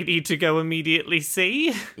people they need to go immediately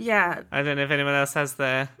see, Yeah, I don't know if anyone else has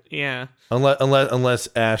their Unless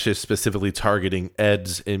Ash is specifically targeting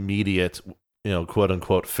Ed's immediate, quote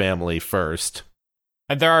unquote family first.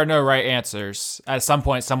 And there are no right answers. At some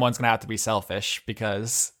point, someone's gonna have to be selfish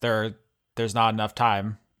because there's not enough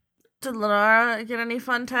time. did Lenora get any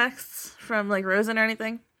fun texts from like Rosen or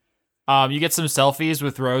anything? You get some selfies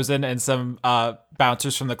with Rosen and some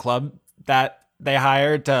bouncers from the club that they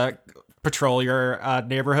hired to patrol your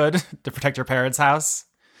neighborhood to protect your parents' house.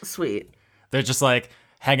 Sweet. They're just like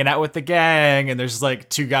hanging out with the gang, and there's just like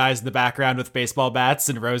two guys in the background with baseball bats,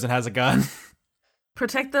 and Rosen has a gun.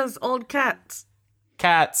 Protect those old cats.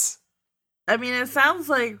 Cats. I mean, it sounds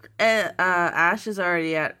like Ash is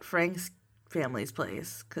already at Frank's family's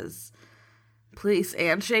place because police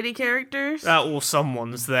and shady characters. or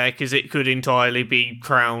someone's there, because it could entirely be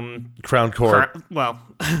Crown Court. Well,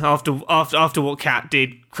 after what Kat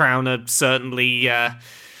did, Crown are certainly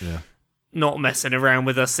not messing around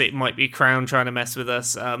with us. It might be Crown trying to mess with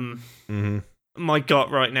us. My gut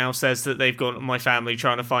right now says that they've gone to my family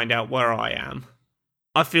trying to find out where I am.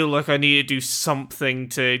 I feel like I need to do something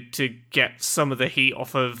to get some of the heat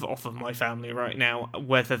off of my family right now,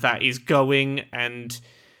 whether that is going and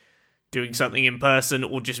doing something in person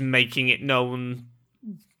or just making it known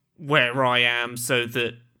where I am so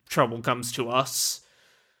that trouble comes to us.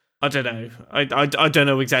 I don't know. I don't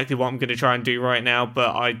know exactly what I'm going to try and do right now, but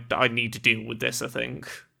I need to deal with this, I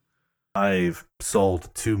think. I've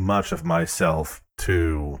sold too much of myself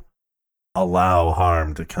to allow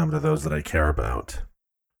harm to come to those that I care about.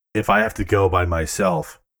 If I have to go by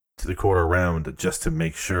myself to the quarter round just to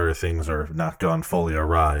make sure things are not gone fully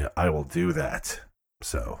awry, I will do that.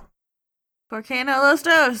 So. ¿Por qué no los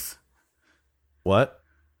dos? What?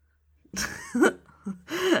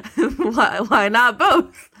 Why not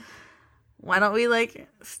both? Why don't we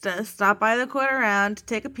stop by the quarter round,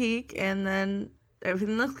 take a peek, and then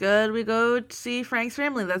everything looks good, we go to see Frank's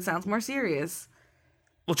family. That sounds more serious.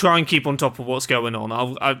 We'll try and keep on top of what's going on.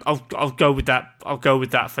 I'll go with that. I'll go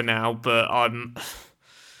with that for now. But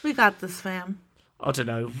we got this, fam. I don't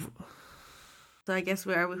know. So I guess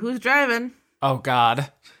who's driving? Oh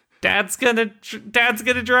God. Dad's gonna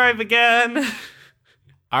drive again.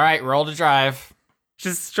 All right, roll to drive.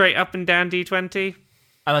 Just straight up and down D20.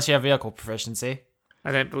 Unless you have vehicle proficiency.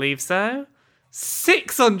 I don't believe so.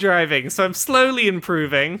 6 on driving, so I'm slowly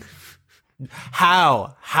improving.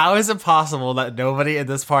 How? How is it possible that nobody in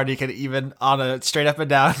this party can even on a straight up and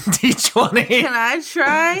down D20? Can I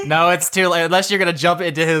try? No, it's too late. Unless you're gonna jump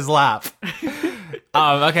into his lap.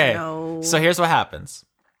 Okay. No. So here's what happens.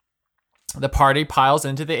 The party piles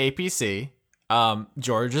into the APC.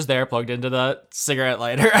 George is there, plugged into the cigarette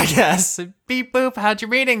lighter, I guess. Beep boop. How'd your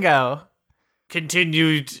meeting go?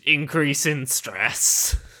 Continued increase in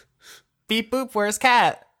stress. Beep boop. Where's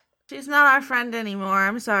Kat? She's not our friend anymore.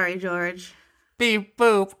 I'm sorry, George. Beep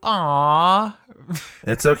boop. Aww.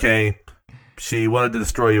 It's okay. She wanted to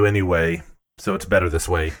destroy you anyway, so it's better this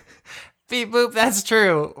way. Beep boop. That's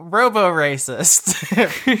true.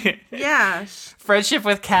 Robo-racist. Yeah. Friendship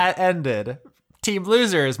with Kat ended. Team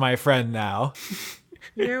Loser is my friend now.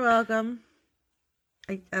 You're welcome.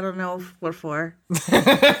 I don't know what for.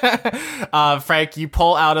 Frank, you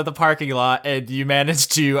pull out of the parking lot and you manage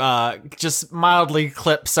to just mildly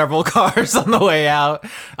clip several cars on the way out.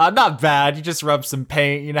 Not bad. You just rub some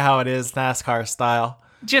paint. You know how it is, NASCAR style.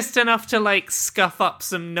 Just enough to scuff up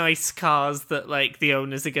some nice cars that the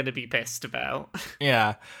owners are going to be pissed about.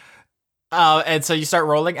 Yeah. And so you start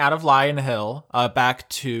rolling out of Lion Hill, back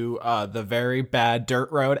to the very bad dirt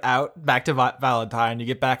road out, back to Valentine. You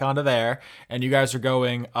get back onto there, and you guys are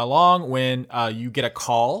going along when you get a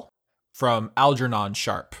call from Algernon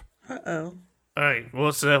Sharp. Uh-oh. Hey,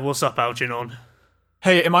 what's up, Algernon?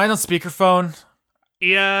 Hey, am I on speakerphone?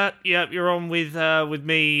 Yeah, you're on with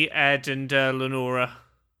me, Ed, and Lenora.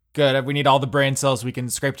 Good, we need all the brain cells we can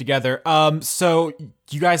scrape together. So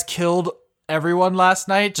you guys killed everyone last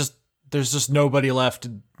night? There's just nobody left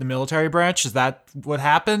in the military branch? Is that what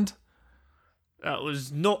happened? That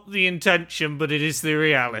was not the intention, but it is the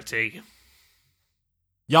reality.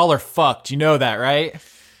 Y'all are fucked. You know that, right?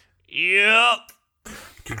 Yep.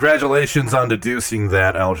 Congratulations on deducing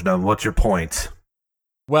that, Algernon. What's your point?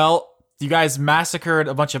 Well, you guys massacred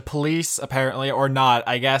a bunch of police, apparently, or not.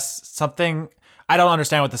 I guess something... I don't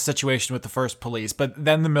understand what the situation with the first police, but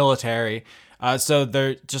then the military... So there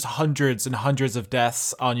are just hundreds and hundreds of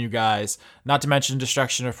deaths on you guys, not to mention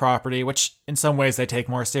destruction of property, which in some ways they take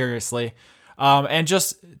more seriously. And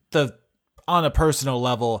just the on a personal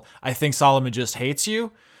level, I think Solomon just hates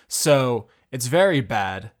you. So it's very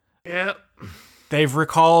bad. Yeah. They've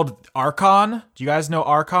recalled Archon. Do you guys know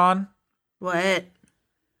Archon? What?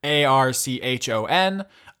 Archon.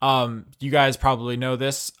 You guys probably know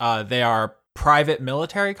this. They are a private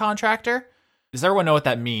military contractor. Does everyone know what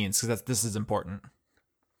that means? Because this is important.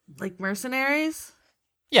 Like mercenaries?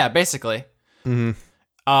 Yeah, basically. Mm-hmm.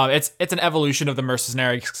 It's an evolution of the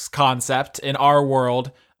mercenary concept. In our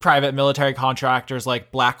world, private military contractors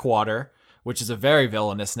like Blackwater, which is a very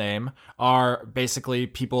villainous name, are basically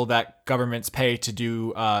people that governments pay to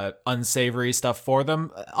do unsavory stuff for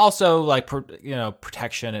them. Also, like,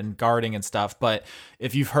 protection and guarding and stuff. But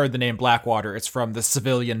if you've heard the name Blackwater, it's from the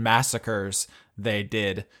civilian massacres they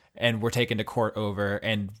did and were taken to court over,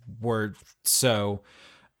 and were so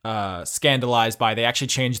scandalized by. They actually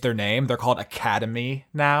changed their name. They're called Academy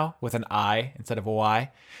now, with an I instead of a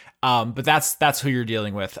Y. But that's who you're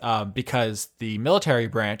dealing with, because the military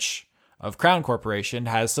branch of Crown Corporation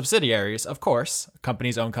has subsidiaries, of course.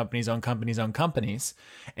 Companies own companies own companies own companies.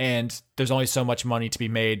 And there's only so much money to be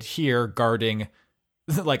made here guarding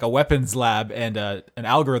like a weapons lab and an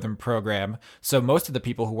algorithm program. So most of the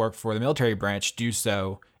people who work for the military branch do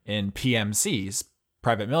so in PMCs,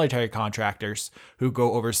 private military contractors, who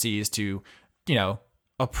go overseas to,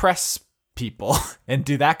 oppress people and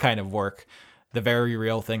do that kind of work. The very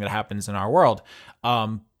real thing that happens in our world.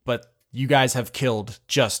 But you guys have killed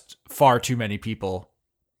just far too many people.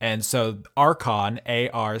 And so Archon,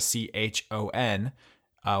 Archon,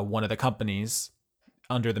 one of the companies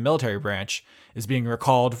under the military branch, is being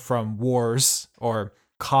recalled from wars or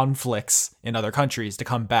conflicts in other countries to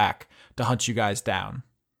come back to hunt you guys down.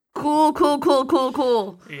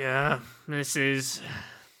 Cool. Yeah, this is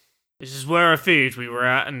where I feared we were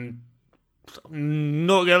at, and I'm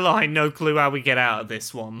not gonna lie, no clue how we get out of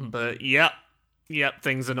this one, but yep,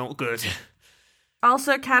 things are not good.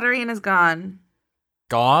 Also, Katarina's gone.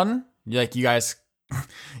 Gone? Like, you guys,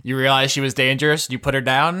 you realize she was dangerous? You put her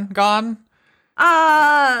down? Gone?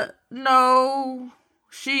 No.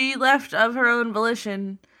 She left of her own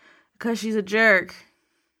volition, because she's a jerk.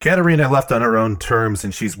 Katarina left on her own terms,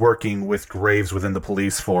 and she's working with Graves within the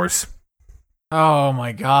police force. Oh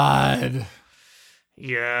my god.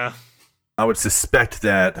 Yeah. I would suspect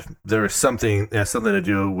that there is something that has something to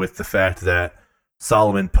do with the fact that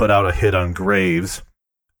Solomon put out a hit on Graves,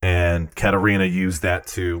 and Katarina used that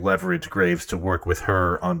to leverage Graves to work with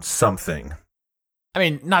her on something. I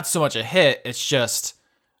mean, not so much a hit, it's just,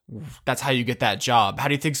 that's how you get that job. How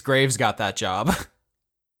do you think Graves got that job?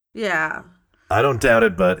 Yeah. I don't doubt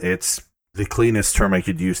it, but it's the cleanest term I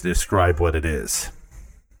could use to describe what it is.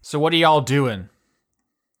 So what are y'all doing?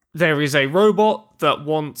 There is a robot that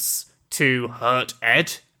wants to hurt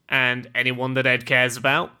Ed and anyone that Ed cares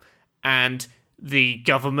about, and the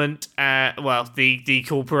government, the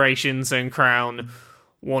corporations and Crown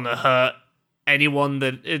want to hurt anyone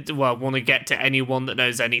want to get to anyone that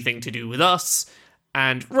knows anything to do with us,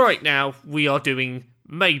 and right now we are doing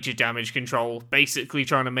major damage control, basically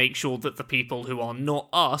trying to make sure that the people who are not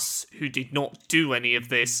us, who did not do any of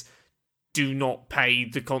this, do not pay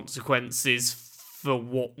the consequences for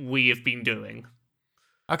what we have been doing.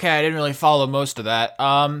 Okay, I didn't really follow most of that.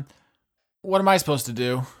 What am I supposed to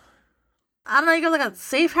do? I don't know, you got like a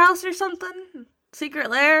safe house or something? Secret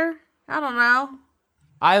lair? I don't know.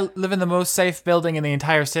 I live in the most safe building in the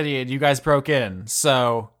entire city and you guys broke in,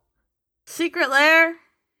 so... Secret lair?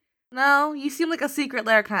 No, you seem like a secret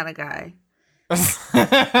lair kind of guy.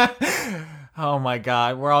 Oh my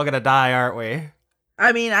god, we're all gonna die, aren't we?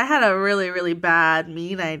 I mean, I had a really, really bad,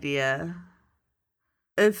 mean idea.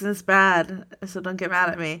 It's this bad, so don't get mad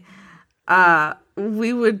at me.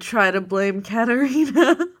 We would try to blame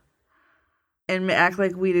Katarina and act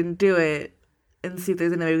like we didn't do it and see if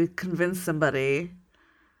there's any way we could convince somebody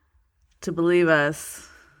to believe us.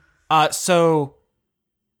 So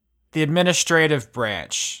the administrative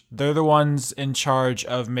branch, they're the ones in charge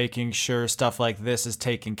of making sure stuff like this is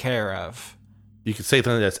taken care of. You could say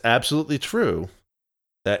something that's absolutely true,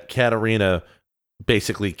 that Katarina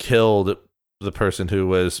basically killed the person who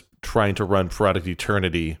was trying to run Product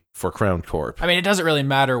Eternity for Crown Corp. I mean, it doesn't really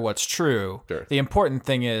matter what's true. Sure. The important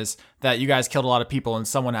thing is that you guys killed a lot of people and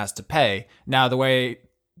someone has to pay. Now, the way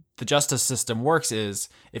the justice system works is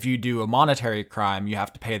if you do a monetary crime, you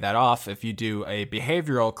have to pay that off. If you do a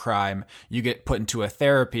behavioral crime, you get put into a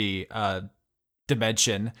therapy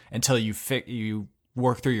dimension until you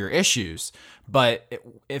work through your issues. But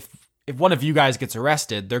if one of you guys gets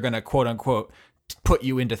arrested, they're going to quote unquote put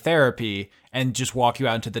you into therapy and just walk you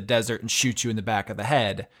out into the desert and shoot you in the back of the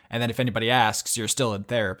head. And then if anybody asks, you're still in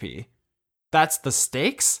therapy. That's the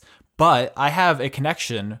stakes. but I have a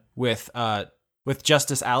connection with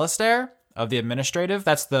Justice Alistair of the administrative.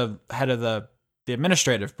 That's the head of the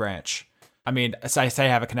administrative branch. I mean, as I say I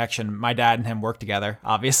have a connection. My dad and him work together,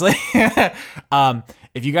 obviously.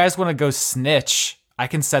 If you guys want to go snitch, I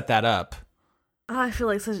can set that up. Oh, I feel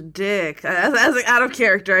like such a dick. As like, out of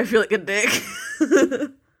character, I feel like a dick.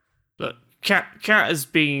 Look, Cat has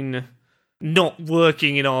been not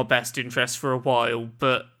working in our best interest for a while,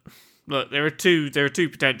 but look, there are two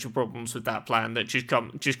potential problems with that plan that just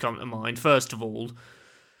come to mind. First of all,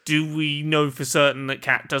 do we know for certain that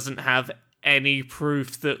Cat doesn't have any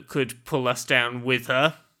proof that could pull us down with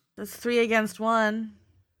her? That's 3 against 1.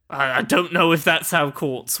 I don't know if that's how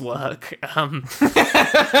courts work. I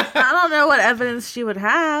don't know what evidence she would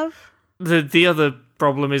have. The other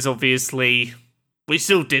problem is obviously we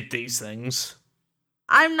still did these things.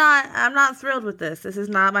 I'm not thrilled with this. This is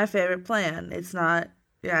not my favorite plan. It's not.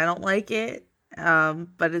 Yeah, I don't like it.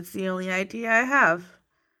 But it's the only idea I have.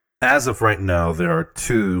 As of right now, there are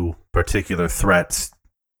 2 particular threats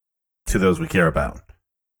to those we care about.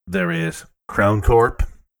 There is Crown Corp,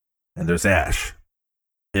 and there's Ash.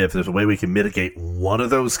 If there's a way we can mitigate one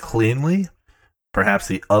of those cleanly, perhaps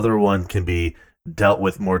the other one can be dealt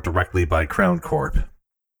with more directly by Crown Corp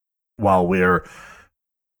while we're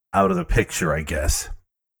out of the picture, I guess.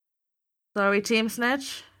 So are we Team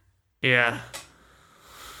Snitch? Yeah.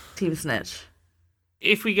 Team Snitch.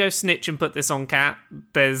 If we go snitch and put this on Cat,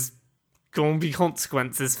 there's going to be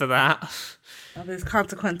consequences for that. Well, there's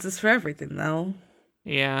consequences for everything, though.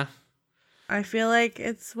 Yeah. I feel like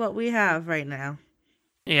it's what we have right now.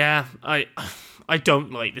 Yeah, I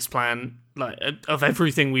don't like this plan. Like, of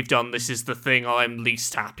everything we've done, this is the thing I'm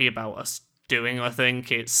least happy about us doing, I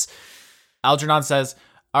think. Algernon says,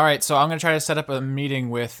 all right, so I'm going to try to set up a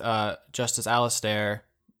meeting with Justice Alistair,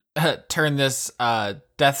 turn this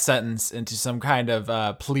death sentence into some kind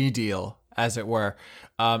of plea deal, as it were.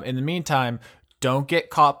 In the meantime, don't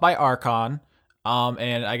get caught by Archon,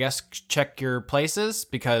 and I guess check your places,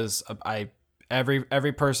 because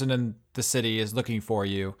every person in the city is looking for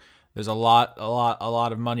you. There's a lot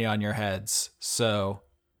of money on your heads, so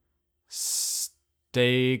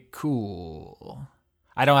stay cool.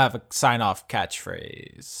 I don't have a sign-off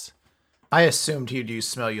catchphrase. I assumed he'd use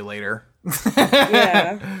 "smell you later."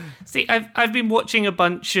 Yeah. See, I've been watching a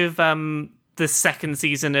bunch of the second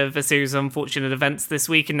season of A Series of Unfortunate Events this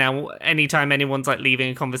week, and now anytime anyone's like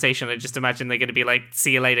leaving a conversation, I just imagine they're going to be like,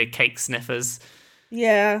 "See you later, cake sniffers."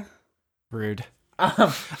 Yeah. Rude.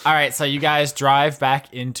 All right, so you guys drive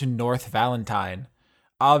back into North Valentine.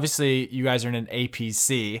 Obviously, you guys are in an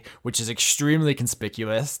APC, which is extremely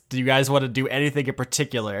conspicuous. Do you guys want to do anything in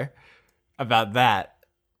particular about that?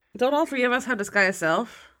 Don't all 3 of us have disguise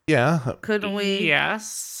self? Yeah. Couldn't we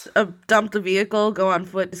Yes. dump the vehicle, go on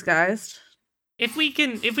foot disguised? If we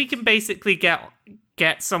can basically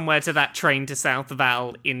get somewhere to that train to South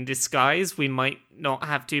Val in disguise, we might not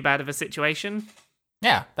have too bad of a situation.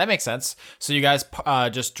 Yeah, that makes sense. So you guys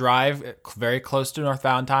just drive very close to North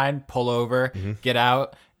Valentine, pull over, get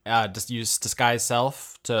out, just use disguise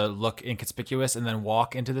self to look inconspicuous, and then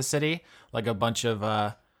walk into the city like a bunch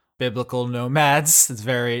of biblical nomads. It's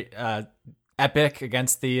very epic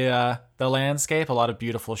against the landscape. A lot of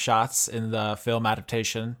beautiful shots in the film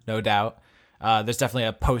adaptation, no doubt. There's definitely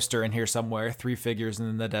a poster in here somewhere, 3 figures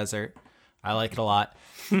in the desert. I like it a lot.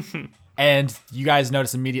 And you guys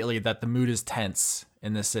notice immediately that the mood is tense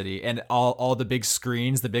in the city, and all the big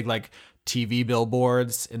screens, the big like TV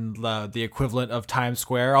billboards in the equivalent of Times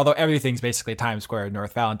Square, although everything's basically Times Square in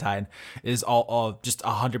North Valentine, is all just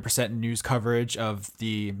 100% news coverage of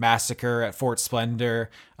the massacre at Fort Splendor,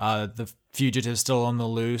 the fugitives still on the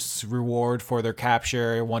loose, reward for their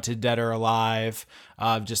capture, wanted dead or alive,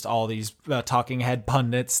 just all these talking head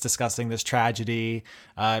pundits discussing this tragedy,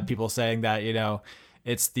 people saying that, you know,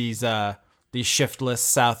 it's these shiftless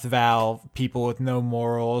South Val people with no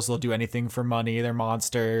morals. They'll do anything for money. They're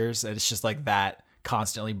monsters. And it's just like that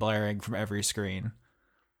constantly blaring from every screen.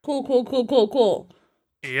 Cool.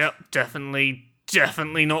 Yep, definitely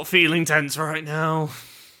not feeling tense right now.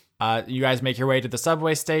 You guys make your way to the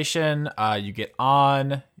subway station. You get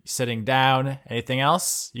on, sitting down. Anything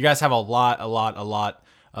else? You guys have a lot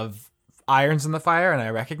of irons in the fire, and I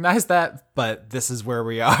recognize that, but this is where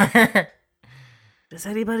we are. Does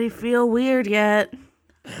anybody feel weird yet?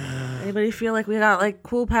 Anybody feel like we got like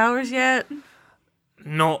cool powers yet?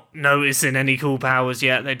 Not noticing any cool powers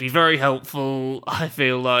yet. They'd be very helpful, I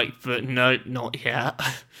feel like, but no, not yet.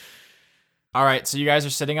 All right, so you guys are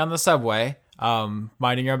sitting on the subway,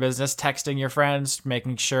 minding your business, texting your friends,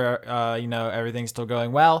 making sure everything's still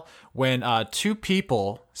going well, when 2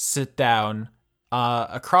 people sit down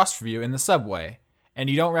across from you in the subway. and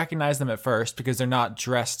you don't recognize them at first because they're not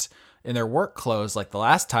dressed in their work clothes like the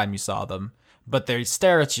last time you saw them, but they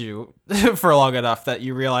stare at you for long enough that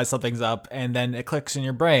you realize something's up, and then it clicks in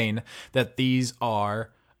your brain that these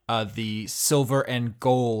are the silver and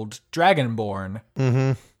gold Dragonborn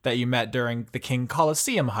that you met during the King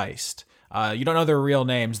Colosseum heist. You don't know their real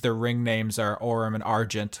names. Their ring names are Aurum and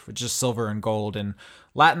Argent, which is silver and gold in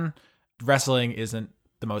Latin. Wrestling isn't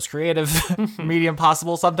the most creative medium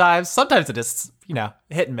possible sometimes. Sometimes it is,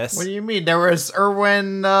 hit and miss. What do you mean? There was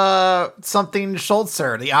Erwin something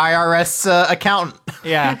Schultzer, the IRS accountant.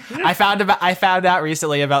 Yeah, I found out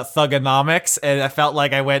recently about thugonomics, and I felt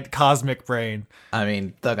like I went cosmic brain. I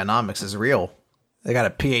mean, thugonomics is real. They got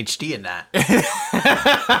a PhD in that.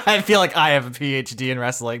 I feel like I have a PhD in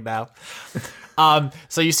wrestling now.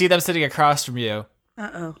 So you see them sitting across from you.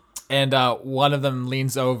 Uh-oh. And one of them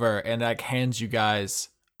leans over and hands you guys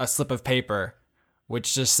a slip of paper,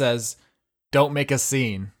 which just says, "Don't make a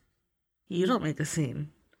scene." You don't make a scene.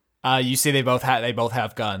 You see they both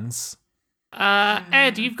have guns.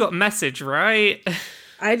 Ed, you've got message, right?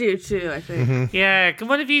 I do too, I think. Yeah, can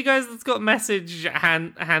one of you guys that's got message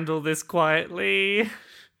handle this quietly?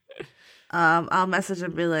 I'll message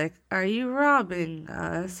and be like, "Are you robbing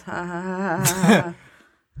us?" Ha ha ha ha.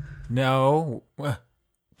 No,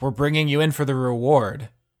 we're bringing you in for the reward.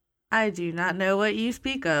 I do not know what you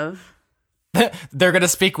speak of. They're going to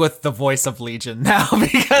speak with the voice of Legion now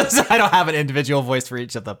because I don't have an individual voice for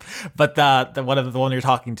each of them. But the one you're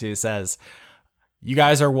talking to says, "You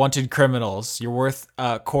guys are wanted criminals. You're worth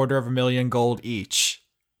 $250,000 gold each."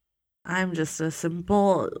 I'm just a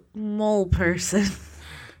simple mole person.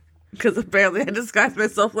 Because apparently I disguise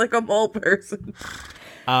myself like a mole person.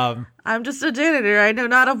 I'm just a janitor. I know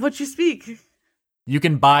not of what you speak. You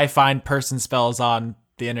can buy find person spells on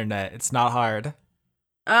the internet. It's not hard.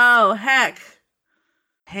 Oh, heck.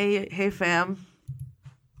 Hey, fam.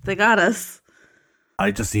 They got us.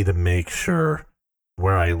 I just need to make sure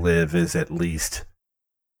where I live is at least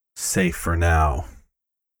safe for now.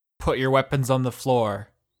 Put your weapons on the floor.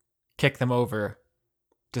 Kick them over.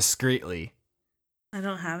 Discreetly. I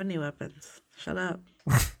don't have any weapons. Shut up.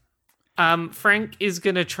 Frank is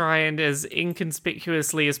gonna try and, as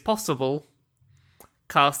inconspicuously as possible,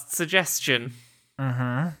 cast suggestion.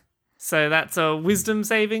 Mm-hmm. So that's a wisdom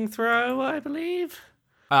saving throw, I believe.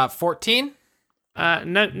 14? No,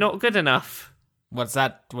 not good enough. What's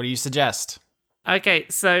that? What do you suggest? Okay,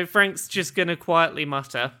 so Frank's just gonna quietly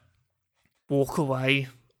mutter, "Walk away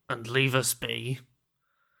and leave us be,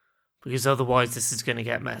 because otherwise this is gonna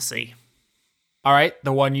get messy." All right,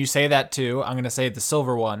 the one you say that to, I'm going to say the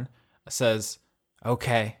silver one, says,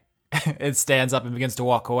 "Okay." It stands up and begins to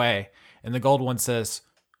walk away. And the gold one says,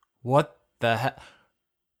 "What the heck?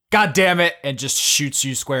 God damn it!" and just shoots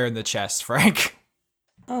you square in the chest, Frank.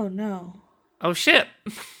 Oh, no. Oh, shit.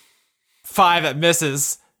 5, it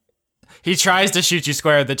misses. He tries to shoot you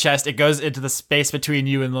square in the chest. It goes into the space between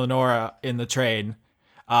you and Lenora in the train.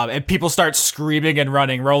 And people start screaming and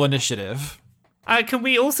running. Roll initiative. Can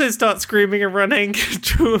we also start screaming and running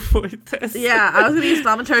to avoid this? Yeah, I was going to use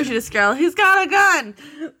thaumaturgy to scale. He's got a gun!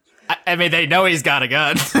 I mean, they know he's got a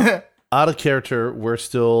gun. Out of character, we're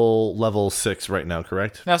still level 6 right now,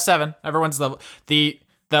 correct? No, 7. Everyone's level.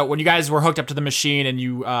 When you guys were hooked up to the machine and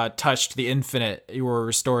you touched the infinite, you were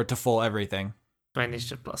restored to full everything. My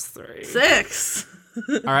initiative +3. 6!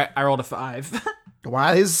 All right, I rolled a 5.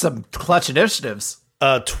 Wow, these are some clutch initiatives.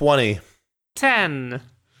 20. 10.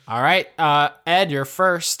 All right, Ed, you're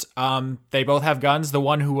first. They both have guns. The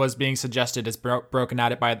one who was being suggested is broken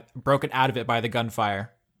out of it by the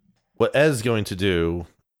gunfire. What Ed's going to do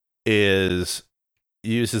is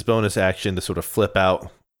use his bonus action to sort of flip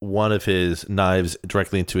out one of his knives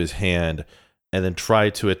directly into his hand and then try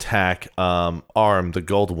to attack Arm, the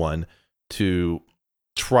gold one, to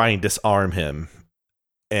try and disarm him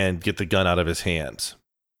and get the gun out of his hands.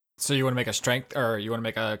 So you want to make a strength, or you want to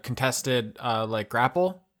make a contested,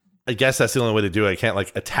 grapple? I guess that's the only way to do it. I can't,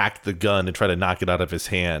 attack the gun and try to knock it out of his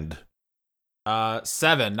hand.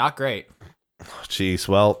 7, not great. Jeez,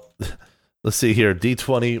 well, let's see here.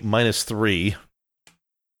 D20 -3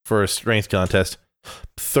 for a strength contest.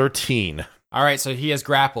 13. All right, so he has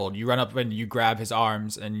grappled. You run up and you grab his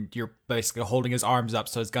arms, and you're basically holding his arms up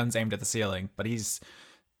so his gun's aimed at the ceiling, but he's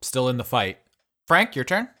still in the fight. Frank, your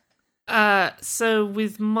turn? So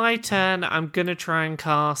with my turn, I'm gonna try and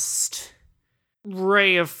cast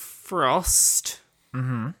Ray of Frost.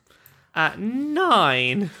 Mm-hmm.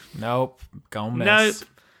 9. Nope. Gonna miss.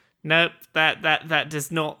 Nope. That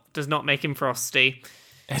does not make him frosty.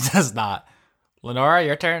 It does not. Lenora,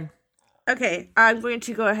 your turn. Okay, I'm going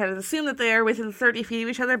to go ahead and assume that they are within 30 feet of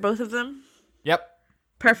each other, both of them. Yep.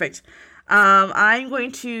 Perfect. I'm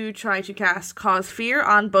going to try to cast Cause Fear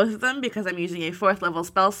on both of them because I'm using a 4th level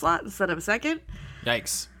spell slot instead of a 2nd.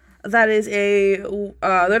 Yikes. That is they're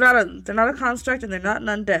not a construct and they're not an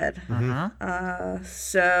undead.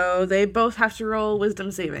 So they both have to roll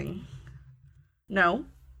wisdom saving. No.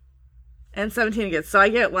 And 17 gets, so I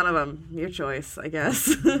get one of them. Your choice, I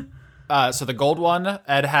guess. So the gold one,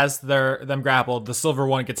 Ed has them grappled. The silver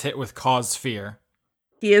one gets hit with Cause Fear.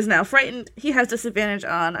 He is now frightened. He has disadvantage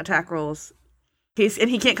on attack rolls. And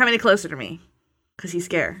he can't come any closer to me because he's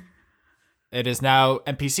scared. It is now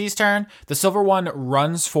NPC's turn. The silver one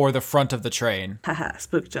runs for the front of the train. Haha,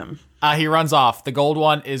 spooked him. He runs off. The gold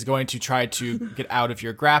one is going to try to get out of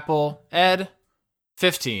your grapple. Ed,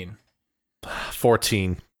 15.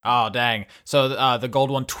 14. Oh, dang. So the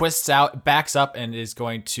gold one twists out, backs up, and is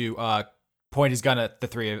going to point his gun at the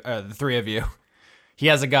three of you. He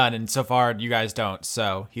has a gun, and so far you guys don't.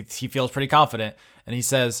 So he feels pretty confident, and he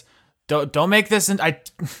says, "Don't make this." And I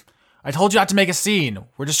told you not to make a scene.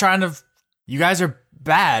 We're just trying to. You guys are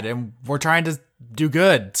bad, and we're trying to do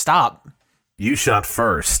good. Stop. You shot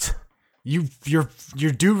first. Your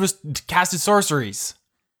dude was casted sorceries.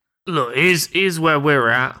 Look, here's where we're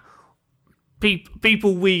at.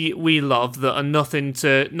 People we love that are nothing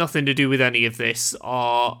to do with any of this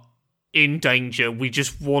are in danger. We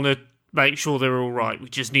just want to make sure they're all right. We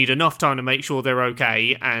just need enough time to make sure they're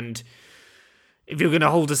okay. And if you're going to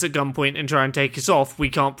hold us at gunpoint and try and take us off, we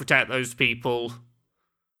can't protect those people.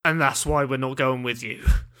 And that's why we're not going with you.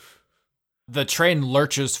 The train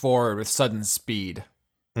lurches forward with sudden speed.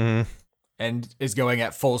 Mm-hmm. And is going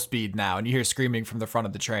at full speed now. And you hear screaming from the front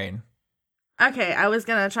of the train. Okay, I was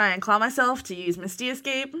gonna try and claw myself to use Misty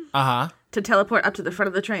Escape. To teleport up to the front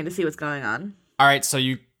of the train to see what's going on. Alright, so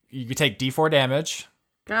you take D4 damage.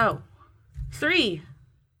 Go. 3.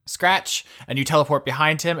 Scratch, and you teleport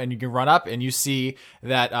behind him, and you can run up, and you see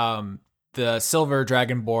that the silver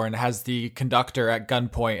dragonborn has the conductor at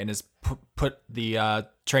gunpoint and has put the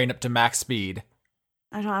train up to max speed.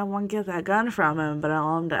 I want to get that gun from him, but I don't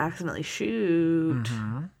want him to accidentally shoot.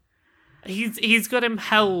 Mm-hmm. He's got him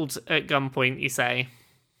held at gunpoint, you say?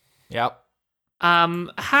 Yep.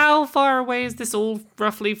 How far away is this all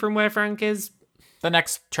roughly from where Frank is? The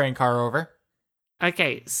next train car over.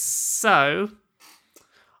 Okay, so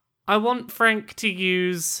I want Frank to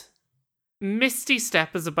use Misty Step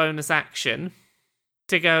as a bonus action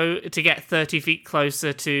to get 30 feet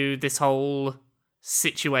closer to this whole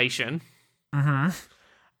situation. Mm-hmm.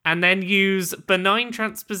 And then use Benign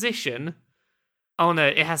Transposition. Oh no,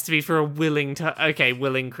 it has to be for a willing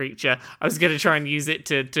creature. I was going to try and use it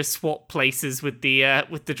to swap places with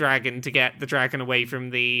the dragon to get the dragon away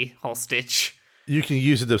from the hostage. You can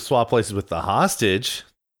use it to swap places with the hostage.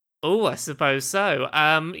 Oh, I suppose so.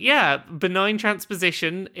 Benign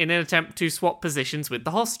Transposition in an attempt to swap positions with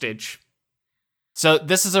the hostage. So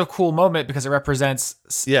this is a cool moment because it represents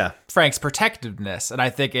Frank's protectiveness, and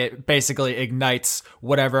I think it basically ignites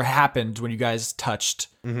whatever happened when you guys touched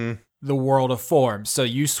the world of form. So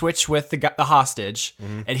you switch with the hostage,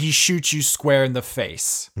 and he shoots you square in the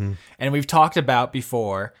face. And we've talked about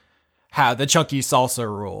before how the chunky salsa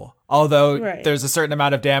rule. Although there's a certain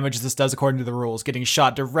amount of damage this does according to the rules, getting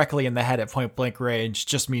shot directly in the head at point blank range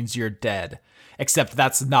just means you're dead. Except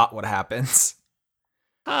that's not what happens.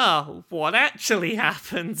 Oh, what actually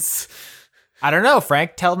happens? I don't know,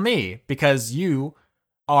 Frank, tell me, because you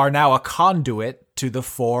are now a conduit to the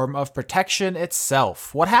form of protection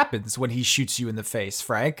itself. What happens when he shoots you in the face,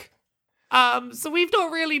 Frank? So we've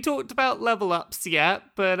not really talked about level ups yet,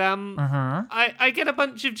 but I get a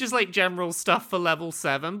bunch of just like general stuff for level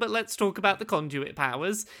 7, but let's talk about the conduit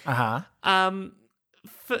powers.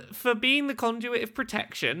 For being the conduit of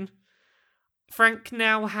protection, Frank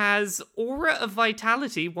now has Aura of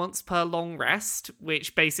Vitality once per long rest,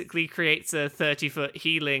 which basically creates a 30-foot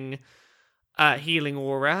healing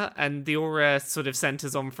aura, and the aura sort of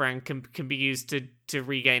centers on Frank and can be used to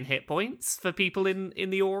regain hit points for people in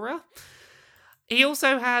the aura. He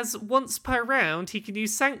also has once per round he can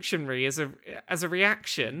use Sanctuary as a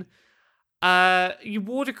reaction. You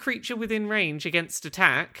ward a creature within range against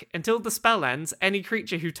attack. Until the spell ends, any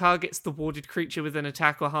creature who targets the warded creature with an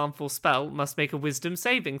attack or harmful spell must make a wisdom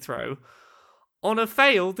saving throw. On a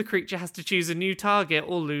fail, the creature has to choose a new target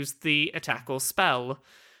or lose the attack or spell.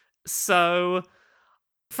 So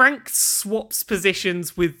Frank swaps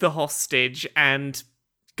positions with the hostage, and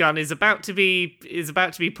gun is about to be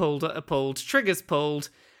pulled, triggers pulled,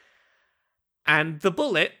 and the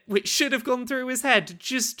bullet, which should have gone through his head,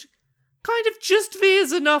 just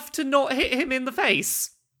veers enough to not hit him in the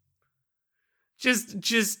face.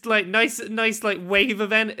 Just like nice like wave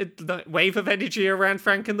of energy around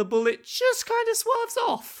Frank, and the bullet just kind of swerves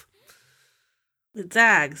off. It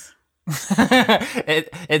zags.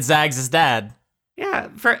 It Zags' dad. Yeah,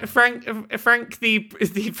 Frank, the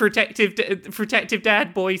protective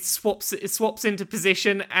dad boy swaps into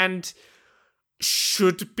position and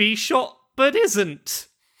should be shot, but isn't.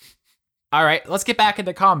 All right, let's get back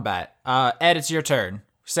into combat. Ed, it's your turn.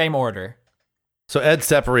 Same order. So Ed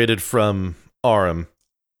separated from Aram.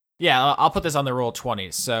 Yeah, I'll put this on the roll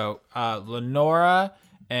 20. So Lenora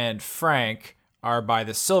and Frank are by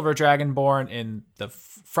the Silver Dragonborn in the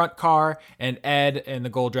front car, and Ed and the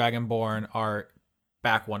Gold Dragonborn are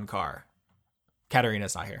back one car.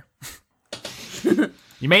 Katarina's not here.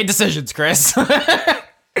 You made decisions, Chris.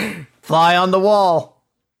 Fly on the wall.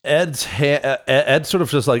 Ed sort of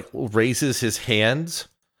just like raises his hands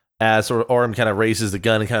as sort of Aram kind of raises the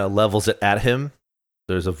gun and kind of levels it at him.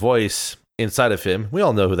 There's a voice inside of him. We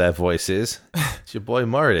all know who that voice is. It's your boy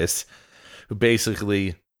Martis, who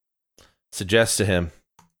basically suggests to him,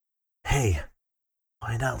 Hey,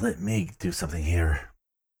 why not let me do something here?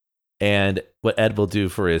 and what Ed will do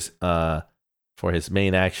for his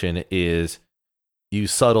main action is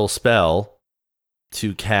use subtle spell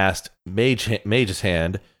to cast Mage's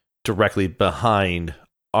Hand directly behind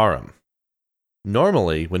Aram.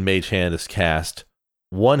 Normally, when Mage Hand is cast,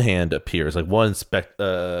 one hand appears, like one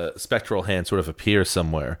spectral hand sort of appears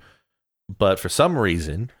somewhere. But for some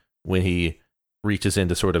reason, when he reaches in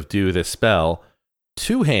to sort of do this spell,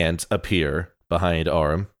 two hands appear behind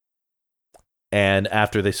Aram. And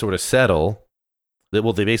after they sort of settle, they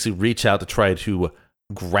basically reach out to try to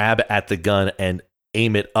grab at the gun and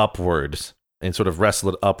aim it upwards and sort of wrestle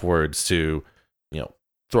it upwards to,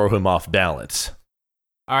 throw him off balance.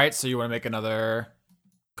 All right, so you want to make another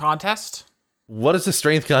contest? What is the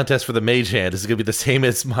strength contest for the Mage Hand? Is it going to be the same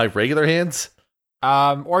as my regular hands?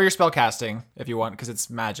 Or your spellcasting, if you want, because it's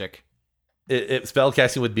magic.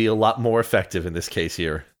 Spellcasting would be a lot more effective in this case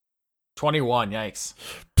here. 21, yikes.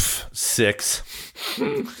 6.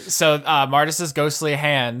 So Martis's ghostly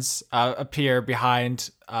hands appear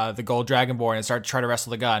behind the Gold Dragonborn and start to try to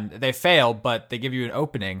wrestle the gun. They fail, but they give you an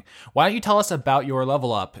opening. Why don't you tell us about your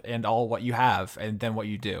level up and all what you have, and then what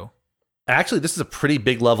you do? Actually, this is a pretty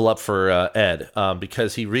big level up for Ed,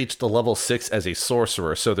 because he reached the level 6 as a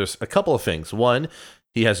sorcerer. So there's a couple of things. One,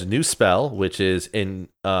 he has a new spell, which is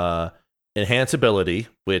Enhance Ability,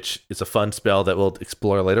 which is a fun spell that we'll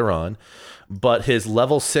explore later on. But his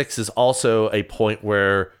level 6 is also a point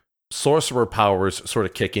where sorcerer powers sort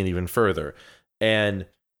of kick in even further. And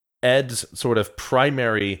Ed's sort of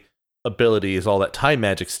primary ability is all that time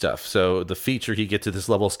magic stuff. So the feature he gets at this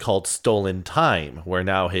level is called Stolen Time, where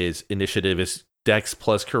now his initiative is Dex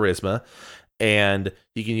plus Charisma, and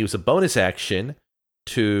he can use a bonus action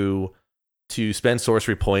to spend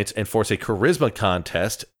sorcery points and force a Charisma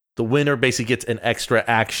contest. The winner basically gets an extra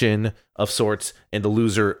action of sorts, and the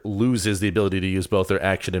loser loses the ability to use both their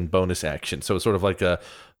action and bonus action. So it's sort of like a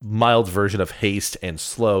mild version of haste and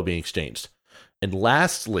slow being exchanged. And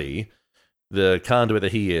lastly, the conduit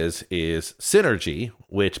that he is Synergy,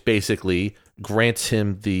 which basically grants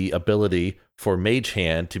him the ability for Mage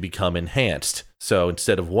Hand to become enhanced. So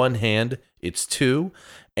instead of one hand, it's two,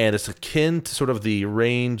 and it's akin to sort of the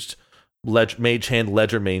ranged Mage Hand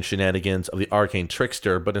Ledger Main shenanigans of the Arcane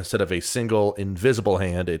Trickster, but instead of a single invisible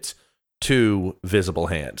hand, it's two visible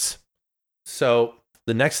hands. So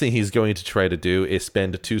the next thing he's going to try to do is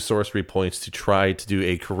spend 2 sorcery points to try to do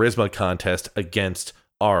a Charisma contest against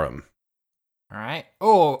Aram. All right.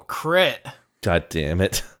 Oh, crit. God damn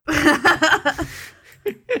it.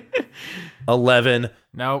 11.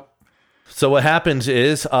 Nope. So what happens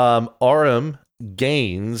is Aram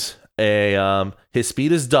gains his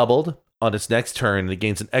speed is doubled on its next turn, and it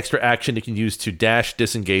gains an extra action it can use to dash,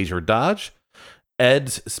 disengage, or dodge.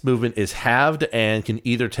 Ed's movement is halved and can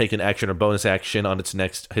either take an action or bonus action on his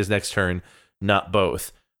next turn, not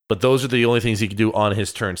both. But those are the only things he can do on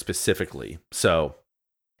his turn specifically. So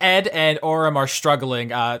Ed and Aram are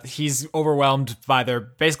struggling. He's overwhelmed by their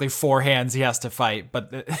basically 4 hands he has to fight,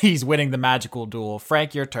 but he's winning the magical duel.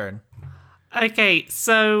 Frank, your turn. Okay,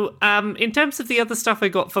 so in terms of the other stuff I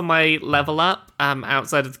got for my level up,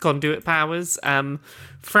 outside of the conduit powers,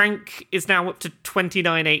 Frank is now up to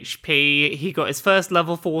 29 HP. He got his first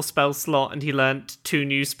level 4 spell slot, and he learnt 2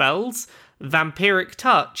 new spells, Vampiric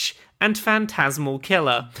Touch and Phantasmal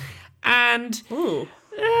Killer. And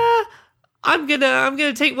I'm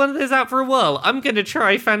gonna take one of those out for a whirl. I'm gonna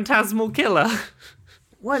try Phantasmal Killer.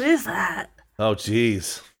 What is that? oh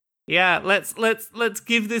geez. Yeah, let's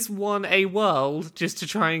give this one a whirl just to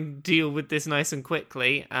try and deal with this nice and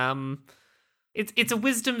quickly. It's a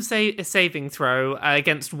wisdom saving throw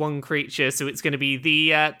against one creature, so it's going to be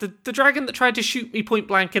the dragon that tried to shoot me point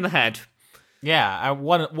blank in the head. Yeah,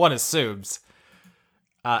 one assumes.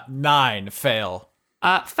 9, fail.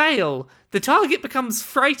 Fail. The target becomes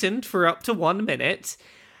frightened for up to 1 minute,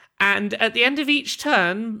 and at the end of each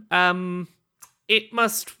turn, it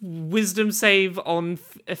must wisdom save on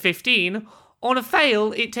 15. On a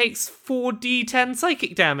fail, it takes 4d10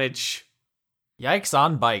 psychic damage. Yikes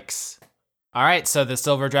on bikes. All right, so the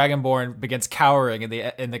Silver Dragonborn begins cowering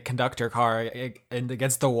in the conductor car and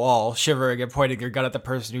against the wall, shivering and pointing your gun at the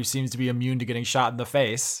person who seems to be immune to getting shot in the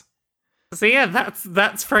face. So yeah,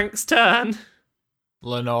 that's Frank's turn.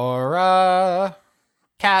 Lenora,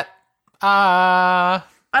 cat,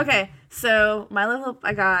 Okay, so my level,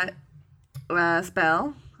 I got a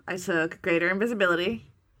spell. I took Greater Invisibility.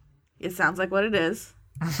 It sounds like what it is.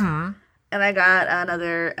 Mm-hmm. And I got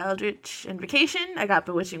another Eldritch Invocation. I got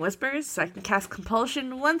Bewitching Whispers, so I can cast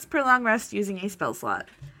Compulsion once per long rest using a spell slot.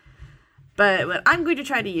 But what I'm going to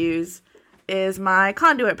try to use is my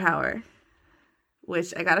Conduit power,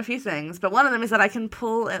 which I got a few things, but one of them is that I can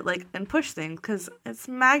pull it and push things because it's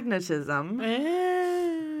magnetism.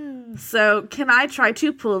 So can I try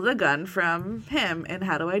to pull the gun from him, and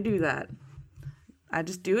how do I do that? I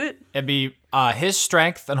just do it? It'd be his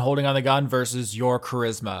strength and holding on the gun versus your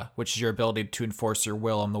charisma, which is your ability to enforce your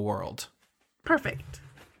will on the world. Perfect.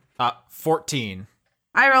 14.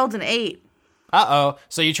 I rolled an 8. Uh-oh.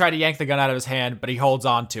 So you try to yank the gun out of his hand, but he holds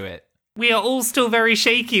on to it. We are all still very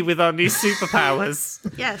shaky with our new superpowers.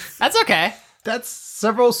 Yes. That's okay. That's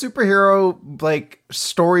several superhero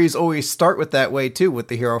stories always start with that way too, with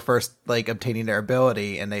the hero first obtaining their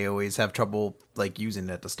ability, and they always have trouble using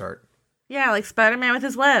it to start. Yeah, like Spider-Man with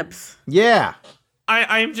his webs. Yeah.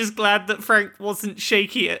 I'm just glad that Frank wasn't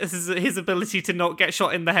shaky at his ability to not get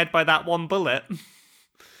shot in the head by that one bullet.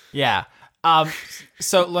 Yeah.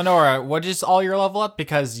 So Lenora, what is all your level up?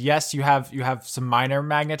 Because yes, you have some minor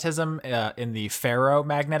magnetism in the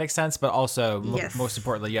ferromagnetic sense, but also Yes. most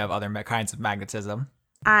importantly, you have other kinds of magnetism.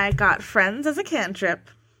 I got Friends as a cantrip,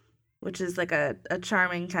 which is like a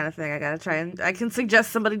charming kind of thing. I gotta try and I can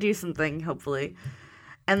suggest somebody do something, hopefully.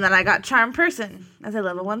 And then I got Charm Person as a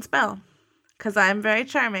level 1 spell. Because I'm very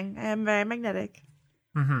charming. I am very magnetic.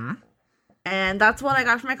 Mm-hmm. And that's what I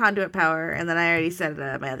got for my Conduit power. And then I already said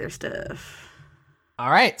my other stuff.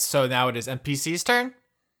 All right, so now it is NPC's turn?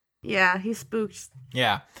 Yeah, he's spooked.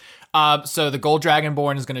 Yeah. So the Gold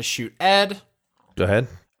Dragonborn is going to shoot Ed. Go ahead.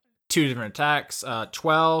 2 different attacks.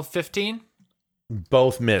 12, 15.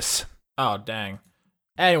 Both miss. Oh, dang.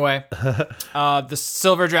 Anyway, the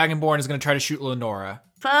Silver Dragonborn is going to try to shoot Lenora.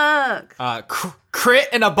 Fuck. Crit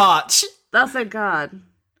and a botch. Oh, thank God.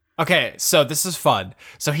 Okay, so this is fun.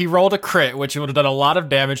 So he rolled a crit, which would have done a lot of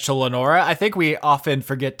damage to Lenora. I think we often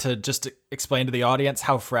forget to just explain to the audience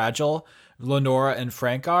how fragile Lenora and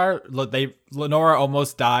Frank are. Lenora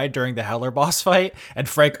almost died during the Heller boss fight, and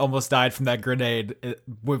Frank almost died from that grenade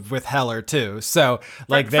with Heller too. So,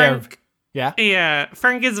 Yeah,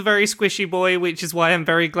 Frank is a very squishy boy, which is why I'm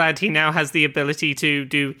very glad he now has the ability to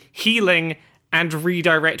do healing and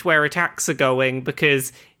redirect where attacks are going,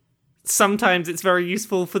 because sometimes it's very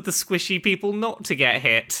useful for the squishy people not to get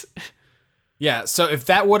hit. Yeah, so if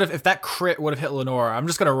that crit would have hit Lenora, I'm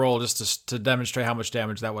just gonna roll just to demonstrate how much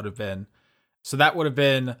damage that would have been. So that would have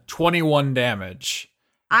been 21 damage.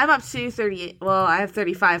 I'm up to 38. Well, I have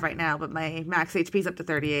 35 right now, but my max HP is up to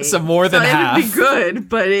 38. So more than half. It would be good,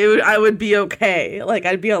 but I would be okay.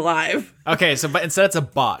 I'd be alive. Okay, but instead it's a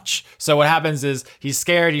botch. So what happens is he's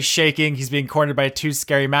scared, he's shaking, he's being cornered by 2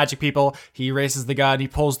 scary magic people. He raises the gun, he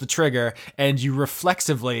pulls the trigger, and you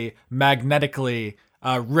reflexively, magnetically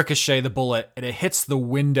ricochet the bullet, and it hits the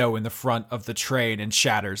window in the front of the train and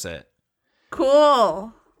shatters it.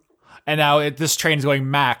 Cool. And now this train is going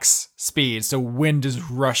max speed, so wind is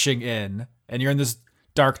rushing in, and you're in this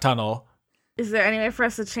dark tunnel. Is there any way for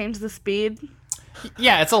us to change the speed?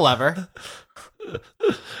 Yeah, it's a lever. Yeah,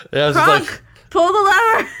 I was Kronk, pull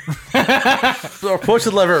the lever! or push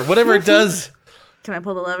the lever, whatever it does. Can I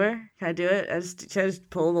pull the lever? Can I do it? Can I just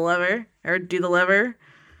pull the lever? Or do the lever?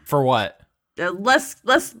 For what? Less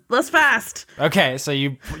fast. Okay, so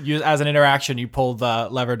you as an interaction, you pull the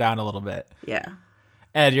lever down a little bit. Yeah.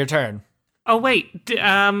 Ed, your turn. Oh, wait.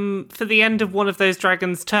 For the end of one of those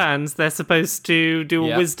dragons' turns, they're supposed to do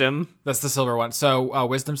a wisdom. That's the silver one. So,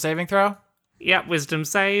 wisdom saving throw? Yep, wisdom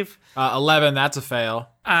save. 11, that's a fail.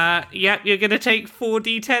 Yep, you're gonna take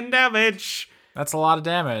 4d10 damage. That's a lot of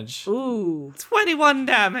damage. Ooh. 21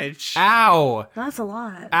 damage. Ow! That's a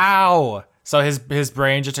lot. Ow! So his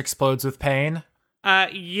brain just explodes with pain?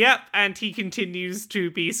 Yep, and he continues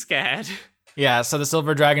to be scared. Yeah, so the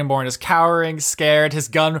Silver Dragonborn is cowering, scared. His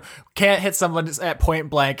gun can't hit someone at point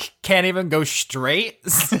blank, can't even go straight.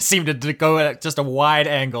 Seemed to go at just a wide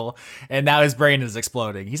angle, and now his brain is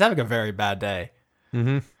exploding. He's having a very bad day.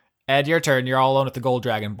 Mm-hmm. Ed, your turn. You're all alone with the Gold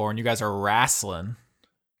Dragonborn. You guys are wrestling.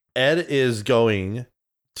 Ed is going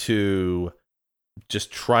to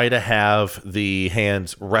just try to have the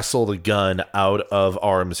hands wrestle the gun out of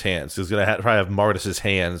Arm's hands. He's going to try to have Martis's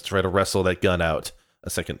hands try to wrestle that gun out a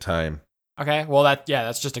second time. Okay, well,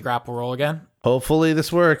 that's just a grapple roll again. Hopefully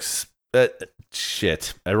this works.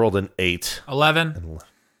 Shit, I rolled an 8. 11.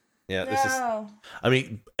 Yeah, this is... I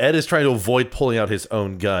mean, Ed is trying to avoid pulling out his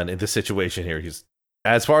own gun in this situation here. He's,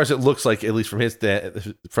 as far as it looks like, at least from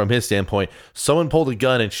his standpoint, someone pulled a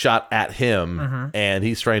gun and shot at him, and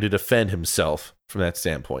he's trying to defend himself from that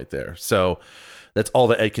standpoint there. So that's all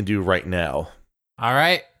that Ed can do right now. All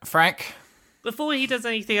right, Frank. Before he does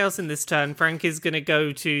anything else in this turn, Frank is going to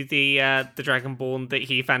go to the Dragonborn that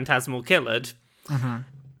he phantasmal killed,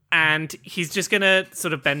 and he's just going to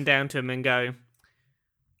sort of bend down to him and go,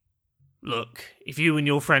 "Look, if you and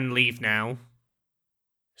your friend leave now,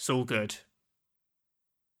 it's all good.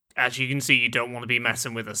 As you can see, you don't want to be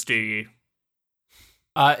messing with us, do you?"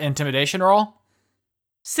 Intimidation roll?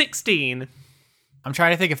 16. I'm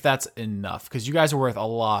trying to think if that's enough, because you guys are worth a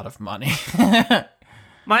lot of money.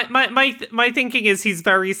 My thinking is he's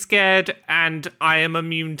very scared, and I am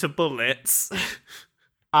immune to bullets.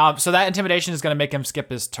 So that intimidation is going to make him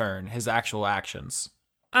skip his turn, his actual actions.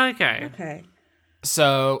 Okay.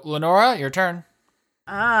 So, Lenora, your turn.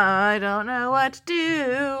 I don't know what to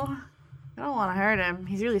do. I don't want to hurt him.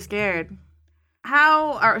 He's really scared.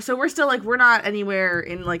 So we're still, we're not anywhere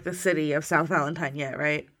in, the city of South Valentine yet,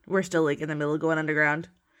 right? We're still, in the middle of going underground.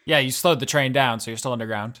 Yeah, you slowed the train down, so you're still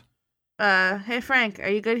underground. Hey, Frank, are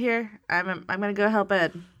you good here? I'm gonna go help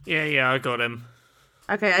Ed. Yeah, I got him.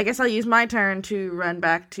 Okay, I guess I'll use my turn to run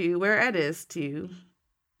back to where Ed is to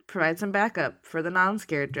provide some backup for the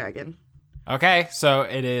non-scared dragon. Okay, so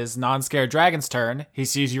it is non-scared dragon's turn. He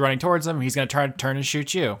sees you running towards him. He's going to try to turn and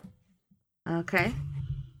shoot you. Okay.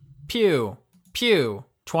 Pew.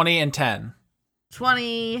 20 and 10.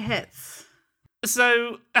 20 hits.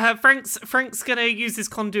 So, Frank's gonna use his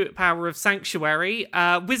conduit power of Sanctuary.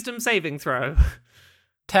 Wisdom saving throw.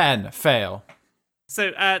 10, fail.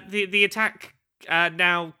 So, the attack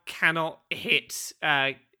now cannot hit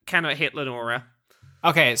Lenora.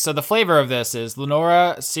 Okay, so the flavor of this is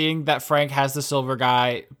Lenora, seeing that Frank has the silver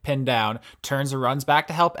guy pinned down, turns and runs back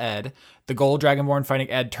to help Ed. The gold dragonborn fighting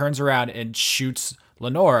Ed turns around and shoots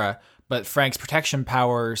Lenora, but Frank's protection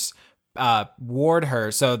powers ward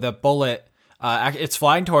her, so the bullet, it's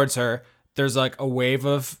flying towards her. There's a wave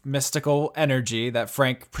of mystical energy that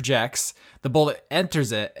Frank projects. The bullet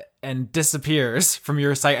enters it and disappears from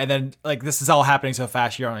your sight, and then, this is all happening so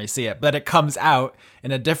fast you don't really see it, but it comes out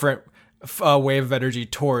in a different wave of energy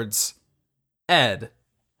towards Ed.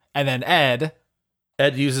 And then Ed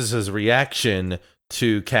uses his reaction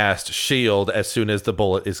to cast shield as soon as the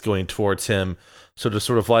bullet is going towards him. So just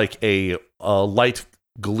sort of like a light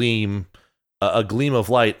gleam, a gleam of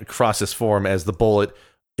light across his form as the bullet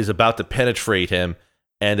is about to penetrate him,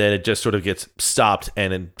 and then it just sort of gets stopped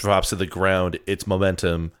and it drops to the ground, its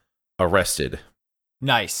momentum arrested.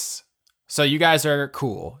 Nice. So you guys are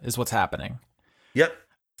cool, is what's happening. Yep.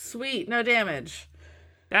 Sweet, no damage.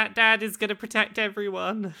 That dad is gonna protect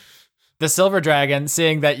everyone. The silver dragon,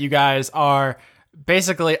 seeing that you guys are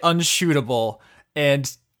basically unshootable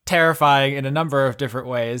and terrifying in a number of different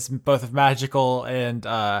ways, both magical and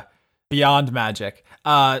beyond magic,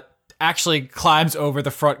 actually climbs over the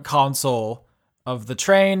front console of the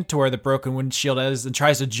train to where the broken windshield is and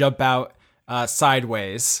tries to jump out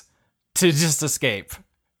sideways to just escape.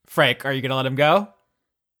 Frank, are you going to let him go?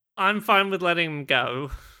 I'm fine with letting him go.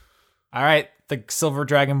 All right, the silver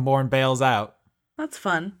dragonborn bails out. That's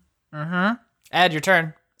fun. Ed, your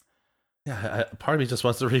turn. Yeah, part of me just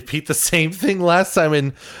wants to repeat the same thing last time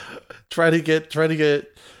and try to get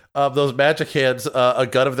those magic hands a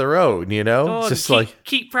gun of their own. You know, God, it's just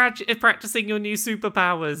keep practicing your new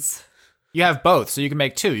superpowers. You have both, so you can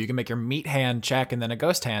make two. You can make your meat hand check and then a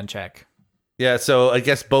ghost hand check. Yeah, so I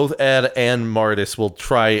guess both Ed and Martis will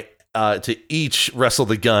try to each wrestle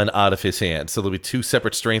the gun out of his hand. So there'll be 2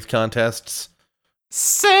 separate strength contests.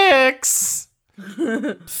 6!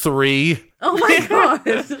 3. Oh my god.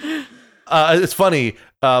 It's funny.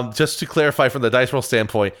 Just to clarify from the dice roll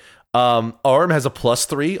standpoint, Arm has a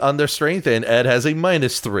 +3 on their strength, and Ed has a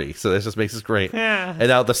 -3. So that just makes this great. Yeah. And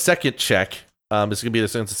now the second check is going to be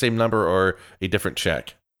the same number or a different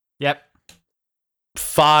check. Yep.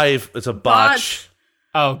 5 is a botch.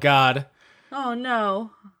 Oh, God. Oh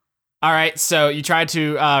no. All right, so you try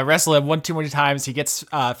to wrestle him one too many times. He gets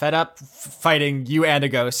fed up fighting you and a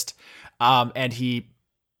ghost, and he,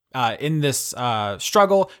 in this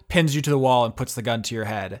struggle, pins you to the wall and puts the gun to your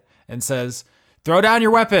head and says, "Throw down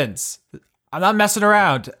your weapons. I'm not messing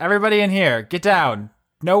around. Everybody in here, get down.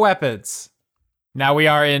 No weapons. Now we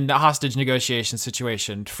are in a hostage negotiation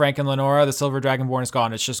situation. Frank and Lenora, the Silver Dragonborn is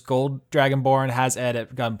gone. It's just Gold Dragonborn has Ed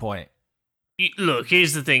at gunpoint. Look,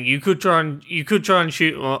 here's the thing. You could try and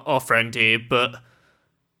shoot our friend here, but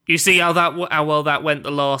you see how well that went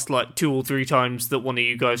the last 2 or 3 times that one of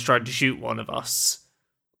you guys tried to shoot one of us.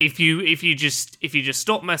 If you just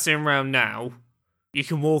stop messing around now, you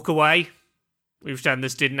can walk away. We pretend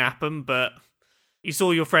this didn't happen, but you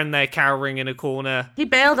saw your friend there cowering in a corner. He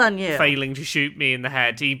bailed on you. Failing to shoot me in the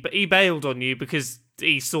head. He bailed on you because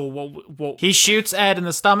he saw what... He shoots Ed in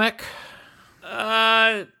the stomach.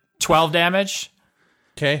 12 damage.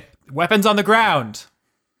 Okay. Weapons on the ground.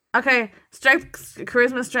 Okay, strength,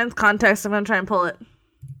 charisma, strength, context. I'm gonna try and pull it.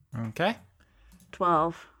 Okay.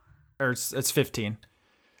 12. Or it's 15.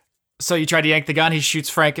 So you try to yank the gun. He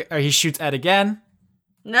shoots Ed again.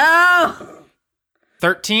 No!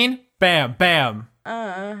 13. Bam, bam.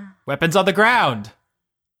 Weapons on the ground.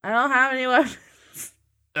 I don't have any weapons.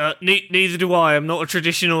 Neither do I. I'm not a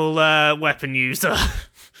traditional weapon user.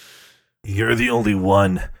 You're the only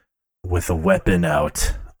one with a weapon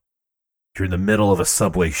out. You're in the middle of a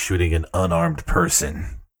subway shooting an unarmed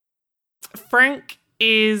person. Frank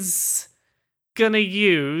is gonna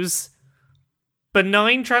use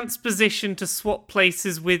benign transposition to swap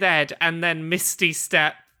places with Ed and then Misty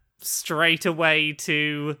Step straight away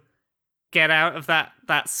to get out of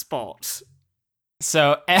that spot.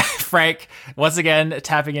 So, Frank, once again,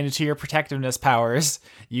 tapping into your protectiveness powers,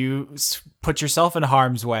 you put yourself in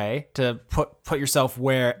harm's way to put yourself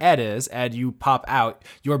where Ed is. Ed, you pop out.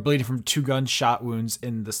 You are bleeding from 2 gunshot wounds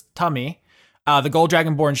in the tummy. The Gold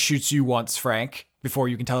Dragonborn shoots you once, Frank, before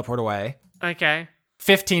you can teleport away. Okay.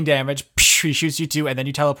 15 damage. He shoots you 2, and then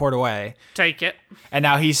you teleport away. Take it. And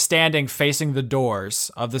now he's standing facing the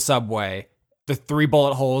doors of the subway. The 3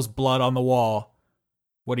 bullet holes, blood on the wall.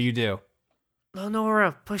 What do you do?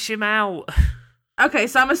 Lenora, push him out. Okay,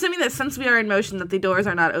 so I'm assuming that since we are in motion that the doors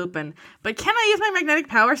are not open. But can I use my magnetic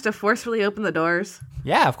powers to forcefully open the doors?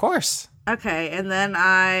 Yeah, of course. Okay, and then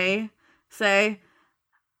I say,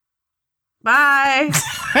 bye.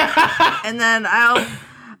 And then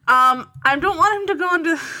I don't want him to go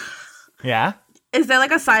into... Yeah? Is there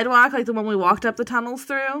like a sidewalk, like the one we walked up the tunnels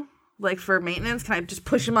through? Like for maintenance? Can I just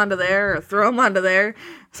push him onto there or throw him onto there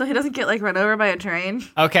so he doesn't get like run over by a train?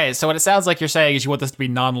 Okay, so what it sounds like you're saying is you want this to be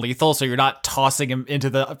non-lethal, so you're not tossing him into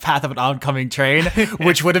the path of an oncoming train,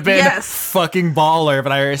 which would have been fucking baller,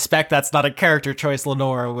 but I respect that's not a character choice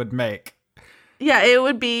Lenora would make. Yeah, it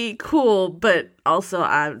would be cool, but also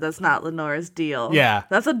that's not Lenora's deal. Yeah.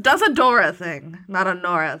 That's a Dora thing, not a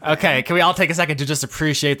Nora thing. Okay, can we all take a second to just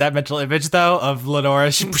appreciate that mental image, though, of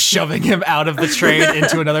Lenora shoving him out of the train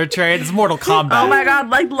into another train? It's Mortal Kombat. Oh my god,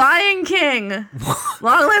 like Lion King!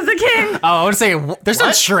 Long live the king! Oh, I would say, there's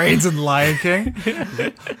no trains in Lion King.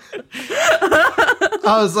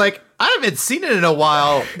 I was like, I haven't seen it in a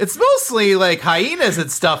while. It's mostly like hyenas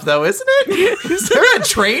and stuff, though, isn't it? Is there a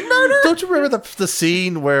train murder? Don't you remember the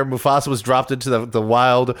scene where Mufasa was dropped into the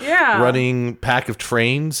wild running pack of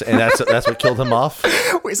trains, and that's what killed him off?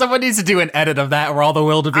 Wait, someone needs to do an edit of that where all the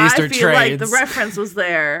wildebeest are trains. I feel like the reference was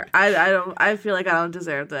there. I feel like I don't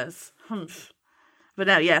deserve this. But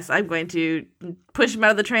now, yes, I'm going to push him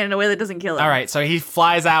out of the train in a way that doesn't kill him. All right, so he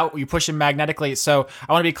flies out. You push him magnetically. So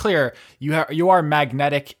I want to be clear. You are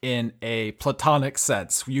magnetic in a platonic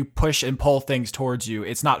sense. You push and pull things towards you.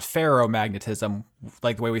 It's not ferromagnetism,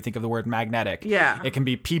 like the way we think of the word magnetic. Yeah. It can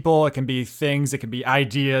be people. It can be things. It can be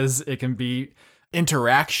ideas. It can be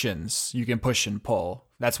interactions. You can push and pull.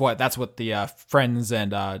 That's what the friends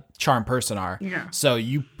and charm person are. Yeah. So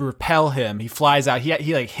you repel him. He flies out.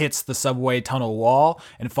 He like hits the subway tunnel wall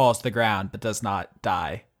and falls to the ground, but does not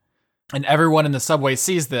die. And everyone in the subway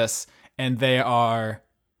sees this, and they are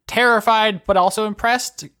terrified, but also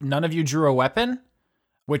impressed. None of you drew a weapon,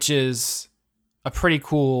 which is a pretty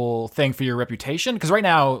cool thing for your reputation. Because right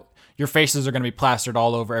now, your faces are going to be plastered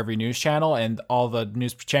all over every news channel, and all the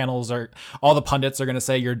pundits are going to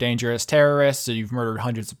say you're dangerous terrorists, so you've murdered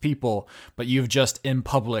hundreds of people, but you've just in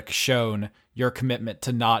public shown your commitment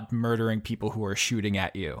to not murdering people who are shooting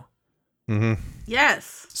at you. Mm-hmm.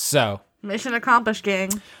 Yes. So mission accomplished, gang.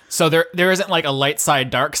 So there isn't like a light side,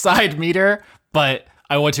 dark side meter, but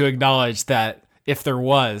I want to acknowledge that if there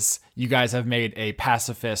was, you guys have made a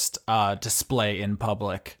pacifist display in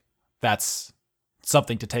public. That's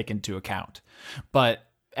something to take into account. But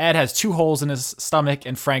Ed has 2 holes in his stomach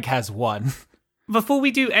and Frank has 1. Before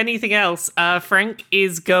we do anything else, Frank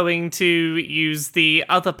is going to use the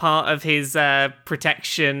other part of his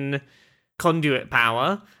protection conduit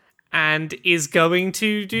power and is going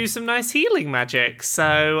to do some nice healing magic.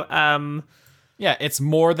 So Yeah, it's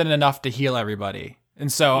more than enough to heal everybody.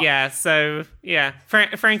 And so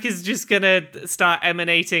Frank is just gonna start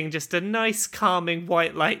emanating just a nice calming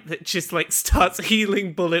white light that just like starts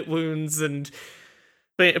healing bullet wounds and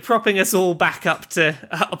propping us all back up to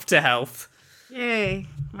health. Yay,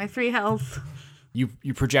 my 3 health.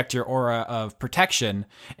 you project your aura of protection,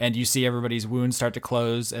 and you see everybody's wounds start to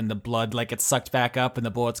close, and the blood like gets sucked back up, and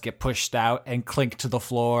the bullets get pushed out and clink to the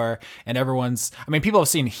floor, and people have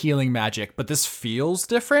seen healing magic, but this feels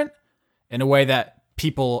different in a way that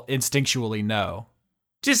people instinctually know.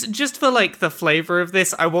 Just for like the flavor of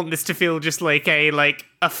this, I want this to feel just like a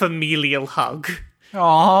familial hug.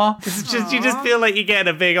 Aww. It's just you just feel like you're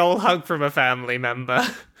getting a big old hug from a family member.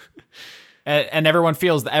 And everyone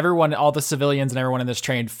feels that all the civilians and everyone in this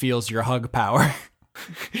train feels your hug power.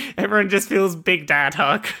 Everyone just feels big dad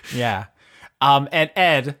hug. Yeah. And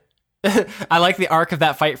Ed, I like the arc of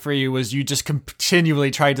that fight for you was you just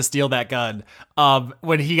continually tried to steal that gun.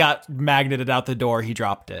 When he got magneted out the door, he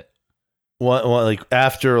dropped it.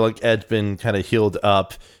 After Ed's been kind of healed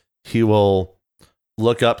up, he will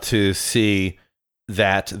look up to see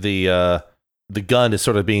that the gun is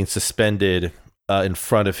sort of being suspended in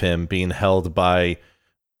front of him, being held by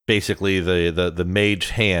basically the mage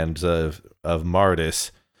hands of Mardis.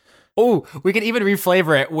 Oh, we can even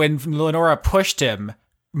reflavor it. When Lenora pushed him,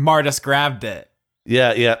 Mardis grabbed it.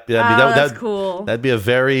 Yeah. That's cool. Would be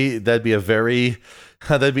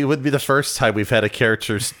the first time we've had a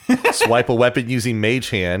character swipe a weapon using mage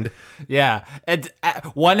hand. Yeah, and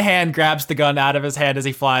one hand grabs the gun out of his hand as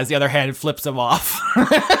he flies. The other hand flips him off.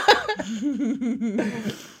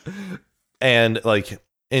 And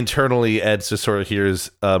internally, Ed just sort of hears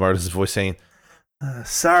Mardis' voice saying,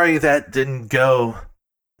 Sorry that didn't go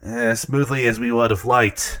as smoothly as we would have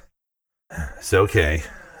liked. It's okay.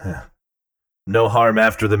 No harm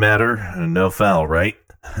after the matter, no foul, right?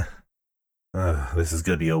 This is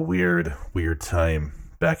gonna be a weird time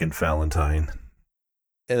back in Valentine.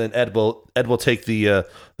 And then Ed will take the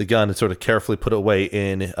gun and sort of carefully put it away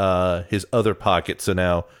in his other pocket. So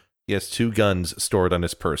now he has 2 guns stored on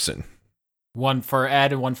his person. One for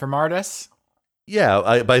Ed and one for Mardis? Yeah,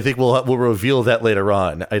 but I think we'll reveal that later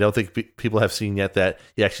on. I don't think people have seen yet that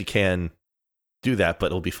he actually can do that, but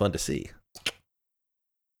it'll be fun to see.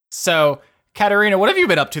 So, Katarina, what have you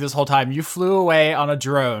been up to this whole time? You flew away on a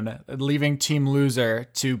drone, leaving Team Loser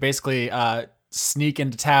to basically sneak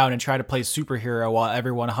into town and try to play superhero while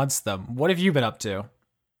everyone hunts them. What have you been up to?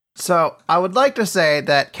 So, I would like to say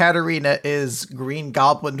that Katarina is Green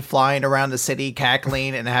Goblin flying around the city,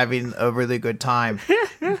 cackling and having a really good time.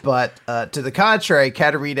 But to the contrary,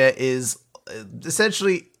 Katarina is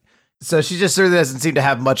essentially... So she just sort of doesn't seem to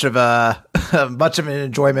have much of an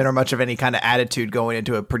enjoyment or much of any kind of attitude going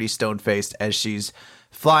into it, pretty stone-faced as she's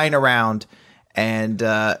flying around. And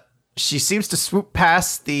she seems to swoop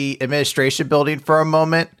past the administration building for a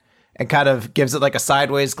moment and kind of gives it like a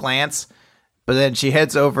sideways glance. But then she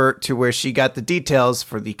heads over to where she got the details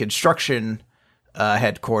for the construction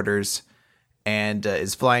headquarters and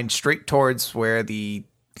is flying straight towards where the,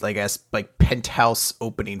 I guess, penthouse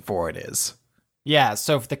opening for it is. Yeah,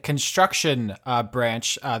 so for the construction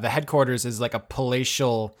branch, the headquarters is like a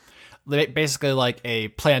palatial, basically like a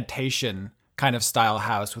plantation kind of style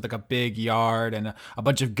house with like a big yard and a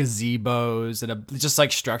bunch of gazebos and just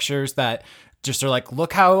like structures that just are like,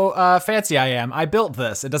 look how fancy I am. I built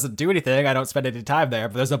this. It doesn't do anything. I don't spend any time there,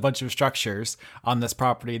 but there's a bunch of structures on this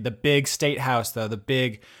property. The big state house, though, the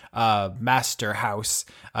big master house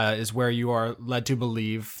is where you are led to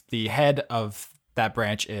believe the head of that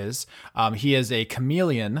branch is. He is a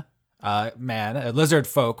chameleon man, a lizard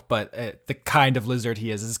folk, but the kind of lizard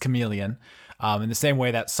he is chameleon. In the same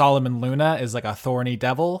way that Solomon Luna is like a thorny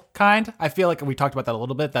devil kind. I feel like we talked about that a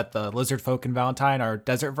little bit, that the lizard folk in Valentine are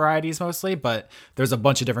desert varieties mostly, but there's a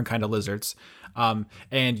bunch of different kind of lizards.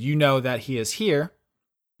 And you know that he is here.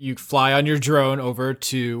 You fly on your drone over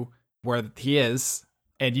to where he is,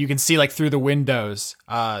 and you can see like through the windows,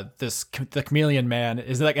 the chameleon man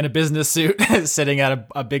is like in a business suit sitting at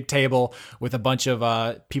a big table with a bunch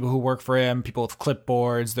of people who work for him, people with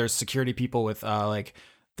clipboards. There's security people with like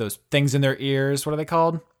those things in their ears. What are they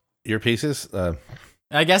called? Earpieces?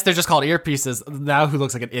 I guess they're just called earpieces. Now who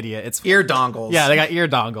looks like an idiot? It's ear dongles. Yeah, they got ear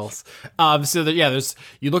dongles. There's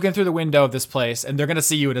you looking through the window of this place, and they're gonna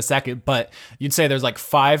see you in a second. But you'd say there's like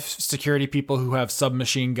 5 security people who have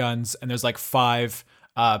submachine guns, and there's like 5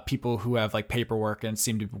 people who have like paperwork and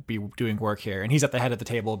seem to be doing work here. And he's at the head of the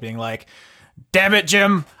table, being like, "Damn it,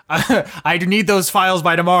 Jim! I need those files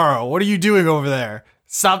by tomorrow. What are you doing over there?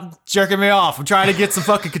 Stop jerking me off. I'm trying to get some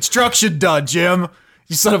fucking construction done, Jim.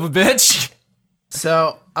 You son of a bitch."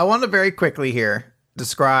 So I want to very quickly here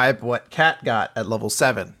describe what Kat got at level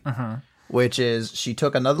 7, which is she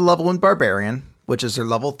took another level in Barbarian, which is her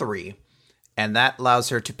level 3, and that allows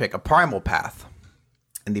her to pick a primal path.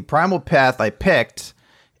 And the primal path I picked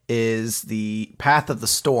is the Path of the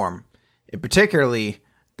Storm, and particularly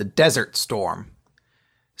the Desert Storm.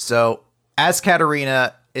 So as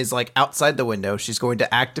Katarina is like outside the window, she's going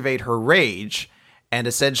to activate her rage, and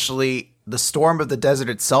essentially the storm of the desert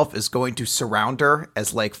itself is going to surround her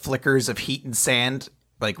as like flickers of heat and sand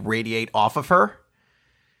like radiate off of her.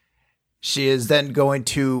 She is then going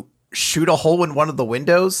to shoot a hole in one of the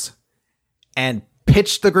windows and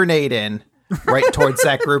pitch the grenade in right towards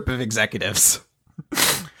that group of executives.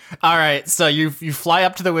 All right, so you fly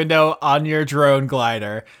up to the window on your drone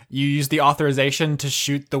glider. You use the authorization to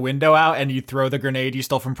shoot the window out, and you throw the grenade you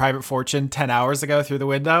stole from Private Fortune 10 hours ago through the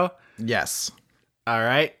window. Yes. All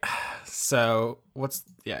right. So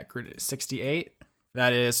 68.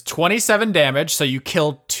 That is 27 damage. So you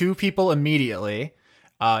killed 2 people immediately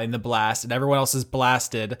in the blast, and everyone else is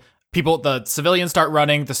blasted. The civilians start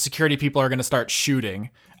running. The security people are going to start shooting,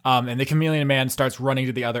 and the Chameleon Man starts running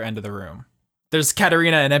to the other end of the room. There's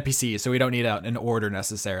Katarina and NPC, so we don't need an order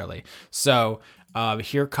necessarily. So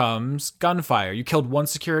here comes gunfire. You killed 1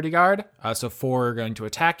 security guard, so 4 are going to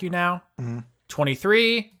attack you now.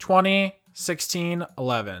 23, 20, 16,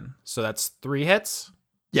 11. So that's 3 hits?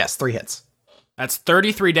 Yes, 3 hits. That's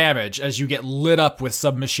 33 damage as you get lit up with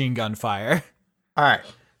submachine gun fire. All right,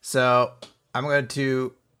 so I'm going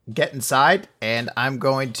to get inside, and I'm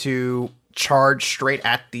going to charge straight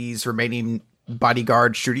at these remaining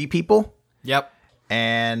bodyguard shooty people. Yep.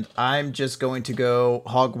 And I'm just going to go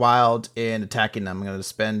hog wild in attacking them. I'm going to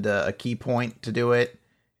spend a key point to do it.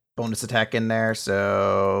 Bonus attack in there.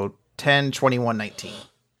 So 10, 21, 19.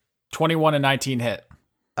 21 and 19 hit.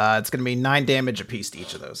 It's going to be 9 damage apiece to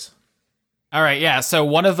each of those. All right, yeah. So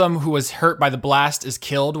one of them who was hurt by the blast is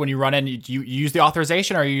killed when you run in. You use the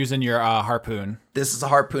authorization, or are you using your harpoon? This is a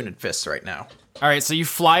harpoon and fist right now. All right, so you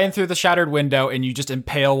fly in through the shattered window, and you just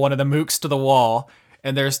impale one of the mooks to the wall.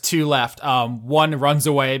 And there's 2 left. One runs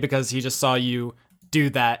away because he just saw you do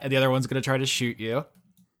that, and the other one's going to try to shoot you.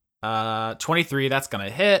 23, that's going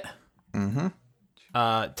to hit.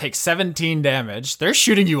 Takes 17 damage. They're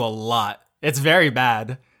shooting you a lot. It's very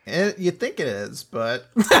bad. You think it is, but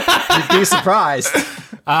you'd be surprised.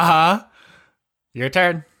 Your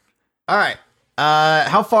turn. All right.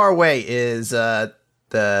 How far away is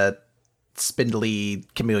the spindly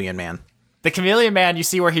Chameleon Man? The Chameleon Man, you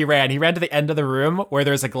see where he ran. He ran to the end of the room where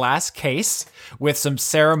there's a glass case with some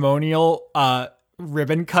ceremonial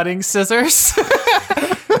ribbon cutting scissors.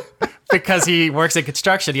 Because he works in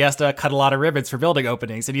construction, he has to cut a lot of ribbons for building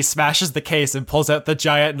openings. And he smashes the case and pulls out the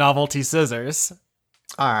giant novelty scissors.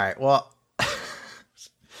 All right, well,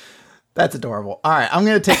 that's adorable. All right, I'm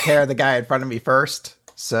going to take care of the guy in front of me first.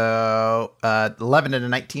 So 11 and a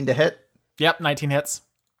 19 to hit. Yep, 19 hits.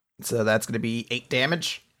 So that's going to be 8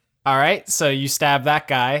 damage. All right, so you stab that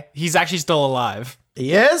guy. He's actually still alive.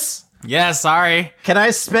 He is? Yeah, sorry. Can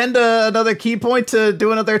I spend another key point to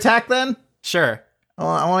do another attack then? Sure.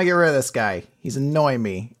 I want to get rid of this guy. He's annoying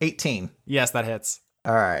me. 18. Yes, that hits.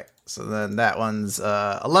 All right, so then that one's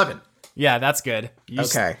 11. Yeah, that's good.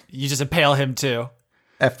 Okay. You just impale him too.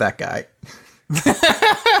 F that guy.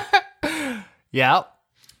 Yeah.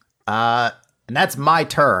 And that's my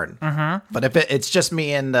turn. But if it's just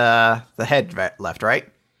me and the head left, right?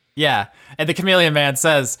 Yeah. And the Chameleon Man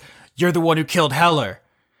says, "You're the one who killed Heller."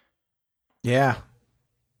 Yeah.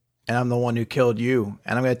 And I'm the one who killed you.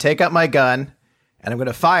 And I'm going to take out my gun, and I'm going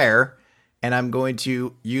to fire, and I'm going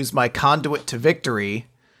to use my conduit to victory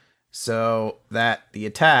so that the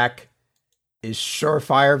attack is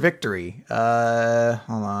surefire victory. Hold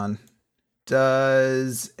on.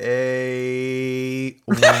 Does a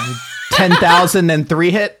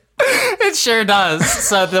 10,003 hit? It sure does.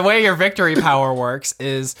 So the way your victory power works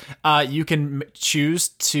is you can choose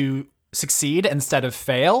to succeed instead of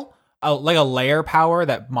fail, like a layer power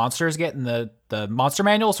that monsters get in the monster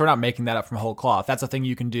manual. So we're not making that up from whole cloth. That's a thing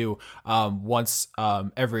you can do once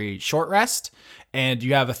every short rest. And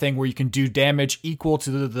you have a thing where you can do damage equal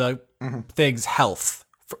to the thing's health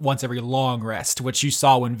once every long rest, which you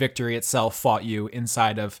saw when Victory itself fought you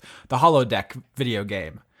inside of the Holodeck video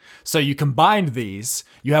game. So you combined these,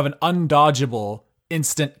 you have an undodgeable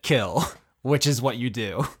instant kill, which is what you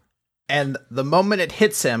do. And the moment it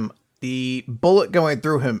hits him, the bullet going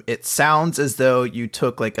through him, it sounds as though you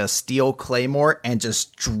took like a steel claymore and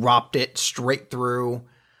just dropped it straight through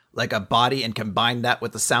like a body and combined that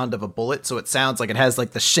with the sound of a bullet. So it sounds like it has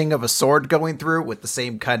like the shing of a sword going through with the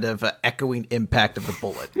same kind of echoing impact of the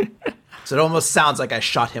bullet. So it almost sounds like I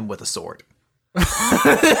shot him with a sword.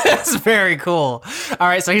 That's very cool. All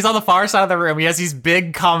right, so he's on the far side of the room. He has these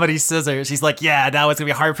big comedy scissors. He's like, yeah, now it's going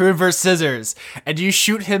to be harpoon versus scissors. And you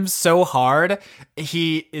shoot him so hard,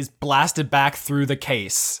 he is blasted back through the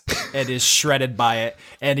case and is shredded by it.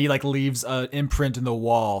 And he like leaves an imprint in the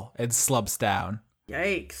wall and slumps down.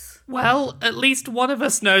 Yikes. Well, at least one of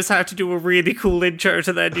us knows how to do a really cool intro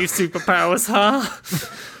to their new superpowers, huh?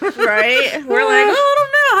 Right? We're like, oh, I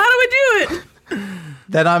don't know. How do we do it?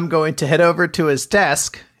 Then I'm going to head over to his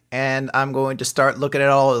desk, and I'm going to start looking at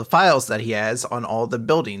all of the files that he has on all the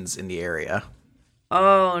buildings in the area.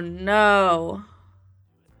 Oh, no.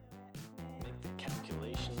 Make the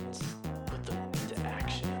calculations, put them into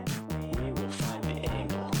action. We will find the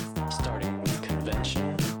angle, starting with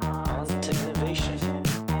convention, on to innovation.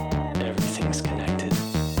 Everything's connected.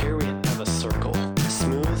 Here we have a circle,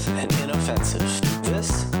 smooth and inoffensive.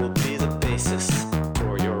 This will be the basis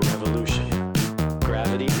for your revolution.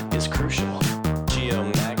 Gravity is crucial.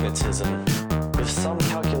 Geomagnetism. With some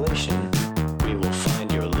calculation, we will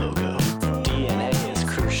find your logo. DNA is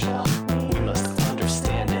crucial. We must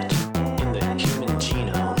understand it. In the human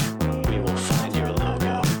genome, we will find your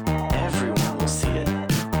logo. Everyone will see it.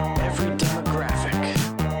 Every demographic.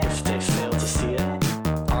 If they fail to see it,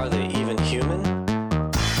 are they even human?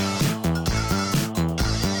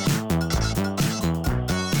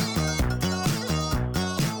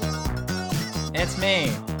 It's me,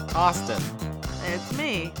 Austin. It's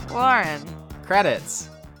me, Lauren. Credits.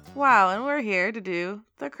 Wow, and we're here to do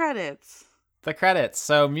the credits. The credits.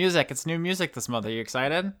 So music. It's new music this month. Are you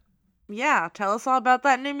excited? Yeah, tell us all about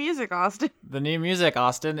that new music, Austin. The new music,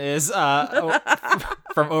 Austin, is from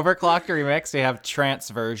Overclocked Remix. We have Trance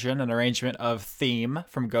Version, an arrangement of Theme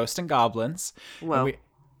from Ghost and Goblins. Whoa. And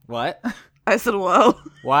what? I said whoa.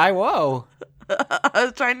 Why whoa? I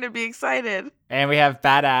was trying to be excited. And we have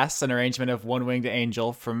Badass, an arrangement of One Winged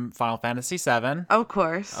Angel from Final Fantasy VII. Of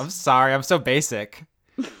course. I'm sorry, I'm so basic.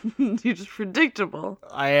 You're just predictable.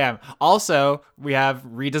 I am. Also, we have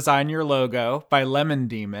Redesign Your Logo by Lemon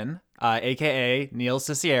Demon, aka Neil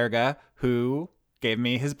Cicierga, who gave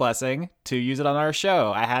me his blessing to use it on our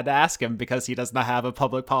show. I had to ask him because he does not have a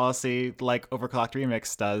public policy like Overclocked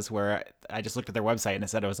Remix does, where I just looked at their website and it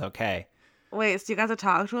said it was okay. Wait, so you got to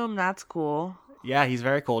talk to him? That's cool. Yeah, he's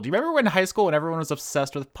very cool. Do you remember when in high school when everyone was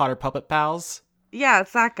obsessed with Potter Puppet Pals? Yeah,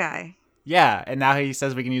 it's that guy. Yeah, and now he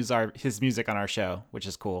says we can use his music on our show, which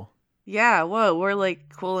is cool. Yeah, whoa, we're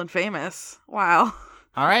like cool and famous. Wow.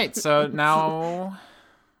 All right, so now...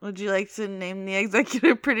 Would you like to name the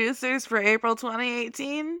executive producers for April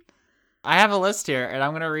 2018? I have a list here, and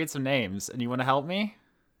I'm going to read some names. And you want to help me?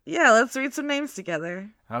 Yeah, let's read some names together.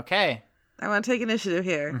 Okay. I want to take initiative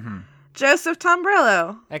here. Mm-hmm. Joseph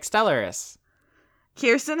Tombrello. Extellaris.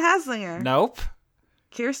 Kirsten Haslinger. Nope.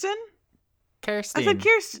 Kirsten? Kirstine. I said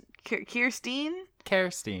Kirsten. Kirstine?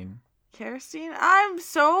 Kirstine. Kirstine? I'm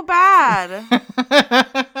so bad.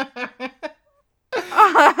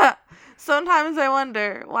 Sometimes I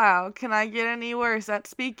wonder, wow, can I get any worse at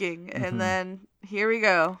speaking? Mm-hmm. And then here we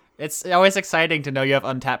go. It's always exciting to know you have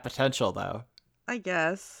untapped potential, though. I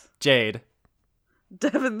guess. Jade.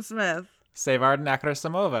 Devin Smith. Sevard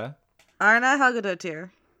Nakarasamova. Arna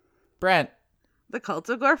Helgadotir. Brent. The Cult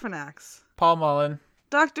of Gorfanax. Paul Mullen.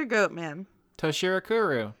 Dr. Goatman. Toshiro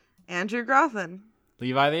Kuru. Andrew Grothin.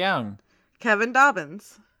 Levi the Young. Kevin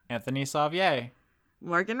Dobbins. Anthony Sauvier.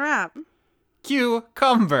 Morgan Rapp.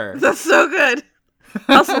 Cucumber. That's so good.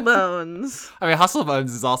 Hustle Bones. I mean, Hustle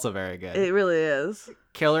Bones is also very good. It really is.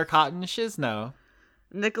 Killer Cotton Shizno.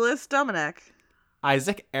 Nicholas Dominic.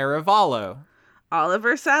 Isaac Arevalo.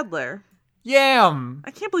 Oliver Sadler. Yam.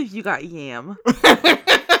 I can't believe you got Yam.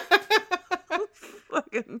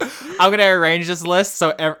 I'm going to arrange this list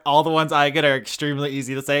so all the ones I get are extremely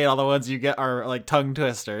easy to say and all the ones you get are like tongue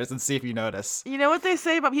twisters and see if you notice. You know what they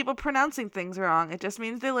say about people pronouncing things wrong? It just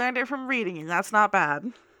means they learned it from reading and that's not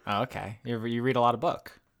bad. Oh, okay. You read a lot of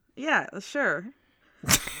book. Yeah, sure.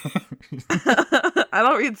 I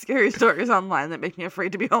don't read scary stories online that make me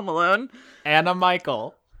afraid to be home alone. Anna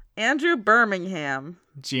Michael. Andrew Birmingham.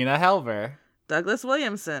 Gina Helver. Douglas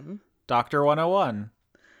Williamson. Dr. 101.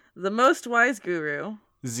 The Most Wise Guru.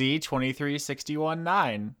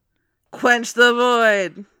 Z23619. Quench the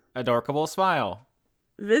Void. Adorkable Smile.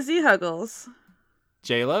 Vizzy Huggles.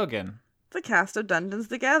 Jay Logan. The cast of Dungeons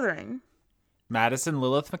the Gathering. Madison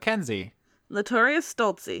Lilith McKenzie. Notorious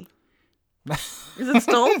Stoltzy. Is it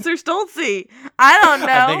Stoltz or Stoltzy? I don't know.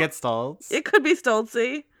 I think it's Stoltz. It could be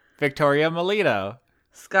Stoltzy. Victoria Melito.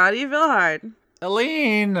 Scotty Vilhard.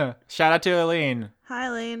 Aline. Shout out to Aline. Hi,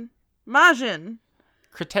 Aline. Majin.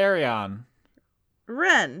 Criterion.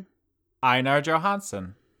 Ren. Einar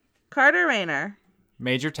Johansson. Carter Rayner.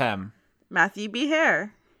 Major Tem. Matthew B.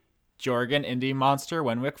 Hare. Jorgen Indie Monster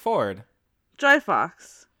Wenwick Ford. Joy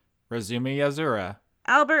Fox. Razumi Yazura.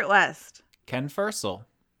 Albert West. Ken Fursel.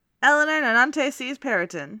 Eleanor Nanante Sees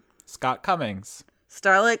Periton. Scott Cummings.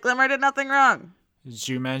 Starlight Glimmer Did Nothing Wrong.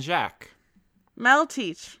 Juman Jacques. Mel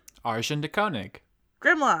Teach. Arjun de Konig.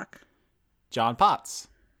 Grimlock. John Potts.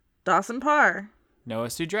 Dawson Parr. Noah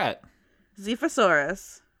Sudret.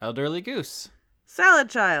 Zephosaurus. Elderly Goose. Salad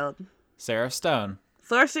Child. Sarah Stone.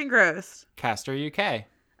 Thorsten Gross. Caster UK.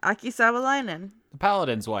 Aki Savalainen. The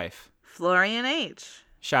Paladin's Wife. Florian H.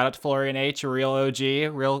 Shout out to Florian H, a real OG,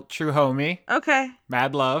 real true homie. Okay.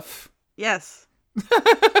 Mad love. Yes.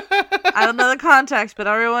 I don't know the context, but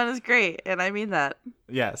everyone is great, and I mean that.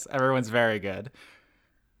 Yes, everyone's very good.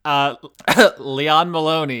 Leon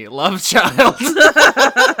Maloney, Love Child.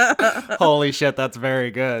 Holy shit, that's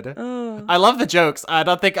very good. Oh. I love the jokes. I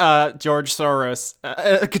don't think George Soros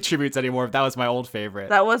contributes anymore. That was my old favorite.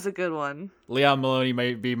 That was a good one. Leon Maloney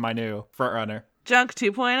may be my new frontrunner. Junk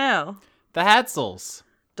 2.0. The Hadsels.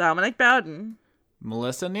 Dominic Bowden.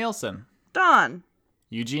 Melissa Nielsen. Dawn.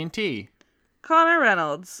 Eugene T. Connor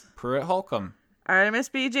Reynolds. Pruitt Holcomb. Artemis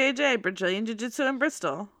BJJ, Brazilian Jiu Jitsu in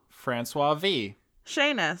Bristol. Francois V.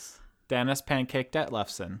 Shanus. Dennis Pancake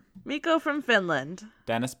Detlefsen. Miko from Finland.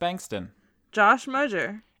 Dennis Bankston. Josh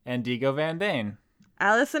Moser. Endigo Van Dane.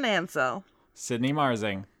 Allison Ansell. Sydney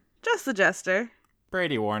Marsing. Just the Jester.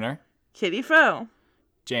 Brady Warner. Kitty Foe.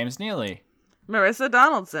 James Neely. Marissa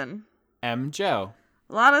Donaldson. M. Joe.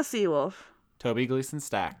 Lana Seawolf. Toby Gleason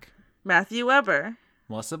Stack. Matthew Weber.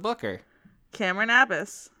 Melissa Booker. Cameron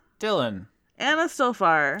Abbas. Dylan. Anna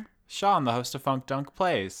Stolfar. Sean, the host of Funk Dunk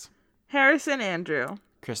Plays. Harrison Andrew.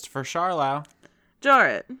 Christopher Charlow.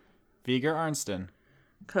 Jorrit. Viger Arnston.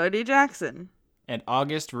 Cody Jackson. And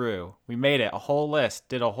August Rue. We made it. A whole list.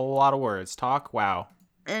 Did a whole lot of words. Talk. Wow.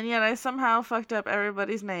 And yet I somehow fucked up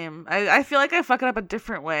everybody's name. I feel like I fuck it up a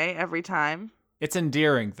different way every time. It's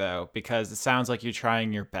endearing, though, because it sounds like you're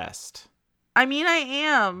trying your best. I mean, I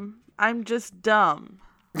am. I'm just dumb.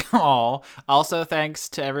 Aw. Also, thanks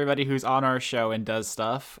to everybody who's on our show and does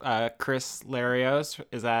stuff. Chris Larios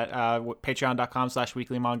is at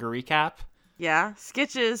patreon.com/weekly manga recap. Yeah.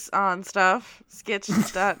 Sketches on stuff.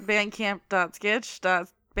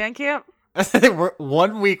 Sketch.bandcamp.sketch.bandcamp.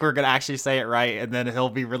 1 week we're going to actually say it right, and then he'll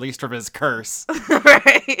be released from his curse.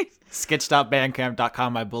 Right.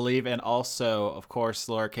 Sketch.bandcamp.com, I believe, and also, of course,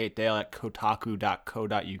 Laura Kate Dale at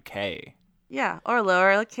kotaku.co.uk. Yeah, or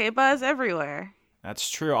Laura K Buzz everywhere. That's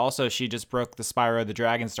true. Also, she just broke the Spyro the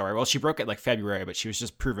Dragon story. Well, she broke it like February, but she was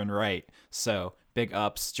just proven right. So, big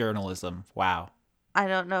ups, journalism. Wow. I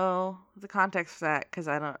don't know the context for that because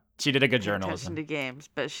I don't. She did a good pay journalism. attention to games,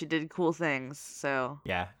 but she did cool things. So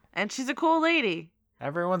Yeah. and she's a cool lady.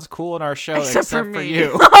 Everyone's cool in our show Except except for for me.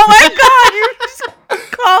 you. Oh my god, you just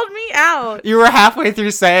called me out. You were halfway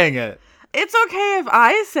through saying it. It's okay if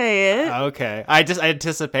I say it. Okay. I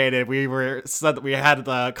anticipated we had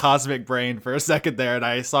the cosmic brain for a second there, and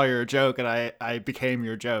I saw your joke, and I became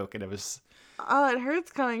your joke, and it was Oh, it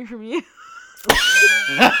hurts coming from you.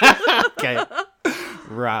 okay.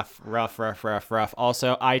 Rough.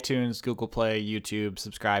 Also, iTunes, Google Play, YouTube,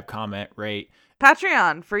 subscribe, comment, rate.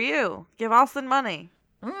 Patreon for you. Give Austin money.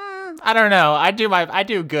 I don't know. I do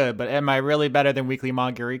good, but am I really better than Weekly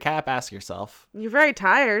Manga Recap? Ask yourself. You're very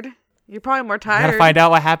tired. You're probably more You tired. gotta find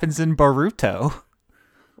out what happens in Boruto.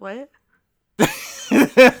 What?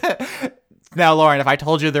 Now, Lauren, if I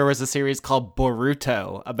told you there was a series called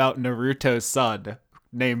Boruto about Naruto's son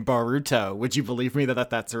named Boruto, would you believe me that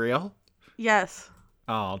that's real? Yes.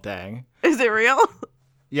 Oh, dang. Is it real?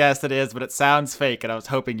 Yes, it is, but it sounds fake, and I was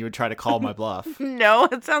hoping you would try to call my bluff. No,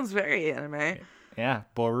 it sounds very anime. Yeah,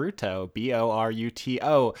 Boruto.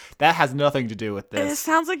 Boruto. That has nothing to do with It this.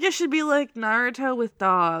 sounds like it should be like Naruto with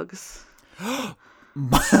dogs.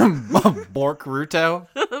 Borkruto?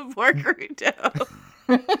 Poor Naruto.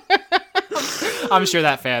 I'm sure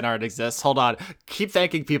that fan art exists. Hold on. Keep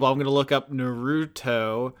thanking people. I'm going to look up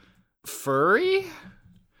Naruto furry?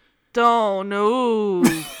 Don't, no.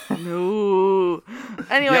 No.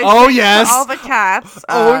 Anyway, Oh, yes. all the cats.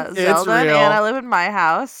 Oh, it's Zelda and real. Anna live in my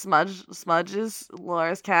house. Smudge is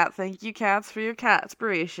Laura's cat. Thank you, cats, for your cat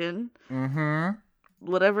inspiration. Mm-hmm.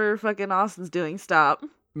 Whatever fucking Austin's doing, stop.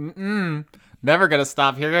 Mm-mm. Never gonna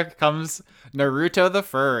stop. Here comes Naruto the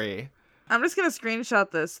furry. I'm just gonna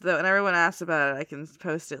screenshot this, though, and everyone asks about it, I can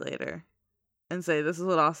post it later. And say, this is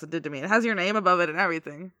what Austin did to me. It has your name above it and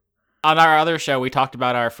everything. On our other show, we talked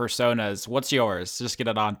about our personas. What's yours? Just get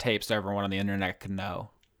it on tape so everyone on the internet can know.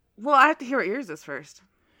 Well, I have to hear what yours is first.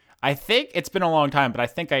 I think it's been a long time, but I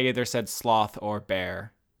think I either said sloth or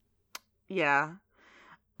bear. Yeah.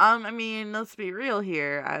 I mean, let's be real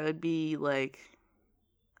here. I would be like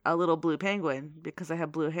a little blue penguin because I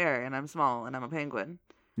have blue hair and I'm small and I'm a penguin.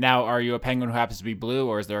 Now, are you a penguin who happens to be blue,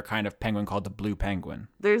 or is there a kind of penguin called the blue penguin?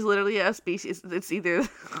 There's literally a species. It's either,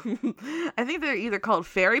 I think they're either called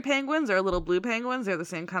fairy penguins or little blue penguins. They're the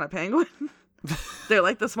same kind of penguin. They're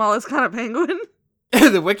like the smallest kind of penguin.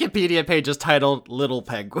 The Wikipedia page is titled Little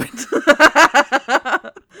Penguin.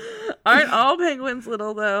 Aren't all penguins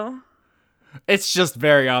little, though? It's just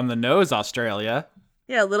very on the nose, Australia.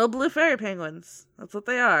 Yeah, little blue fairy penguins. That's what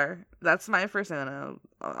they are. That's my persona.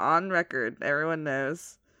 On record. Everyone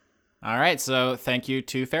knows. All right, so thank you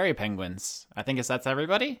to fairy penguins. I think that's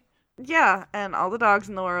everybody. Yeah, and all the dogs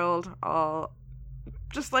in the world, all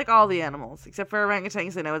just like all the animals, except for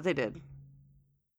orangutans, they know what they did.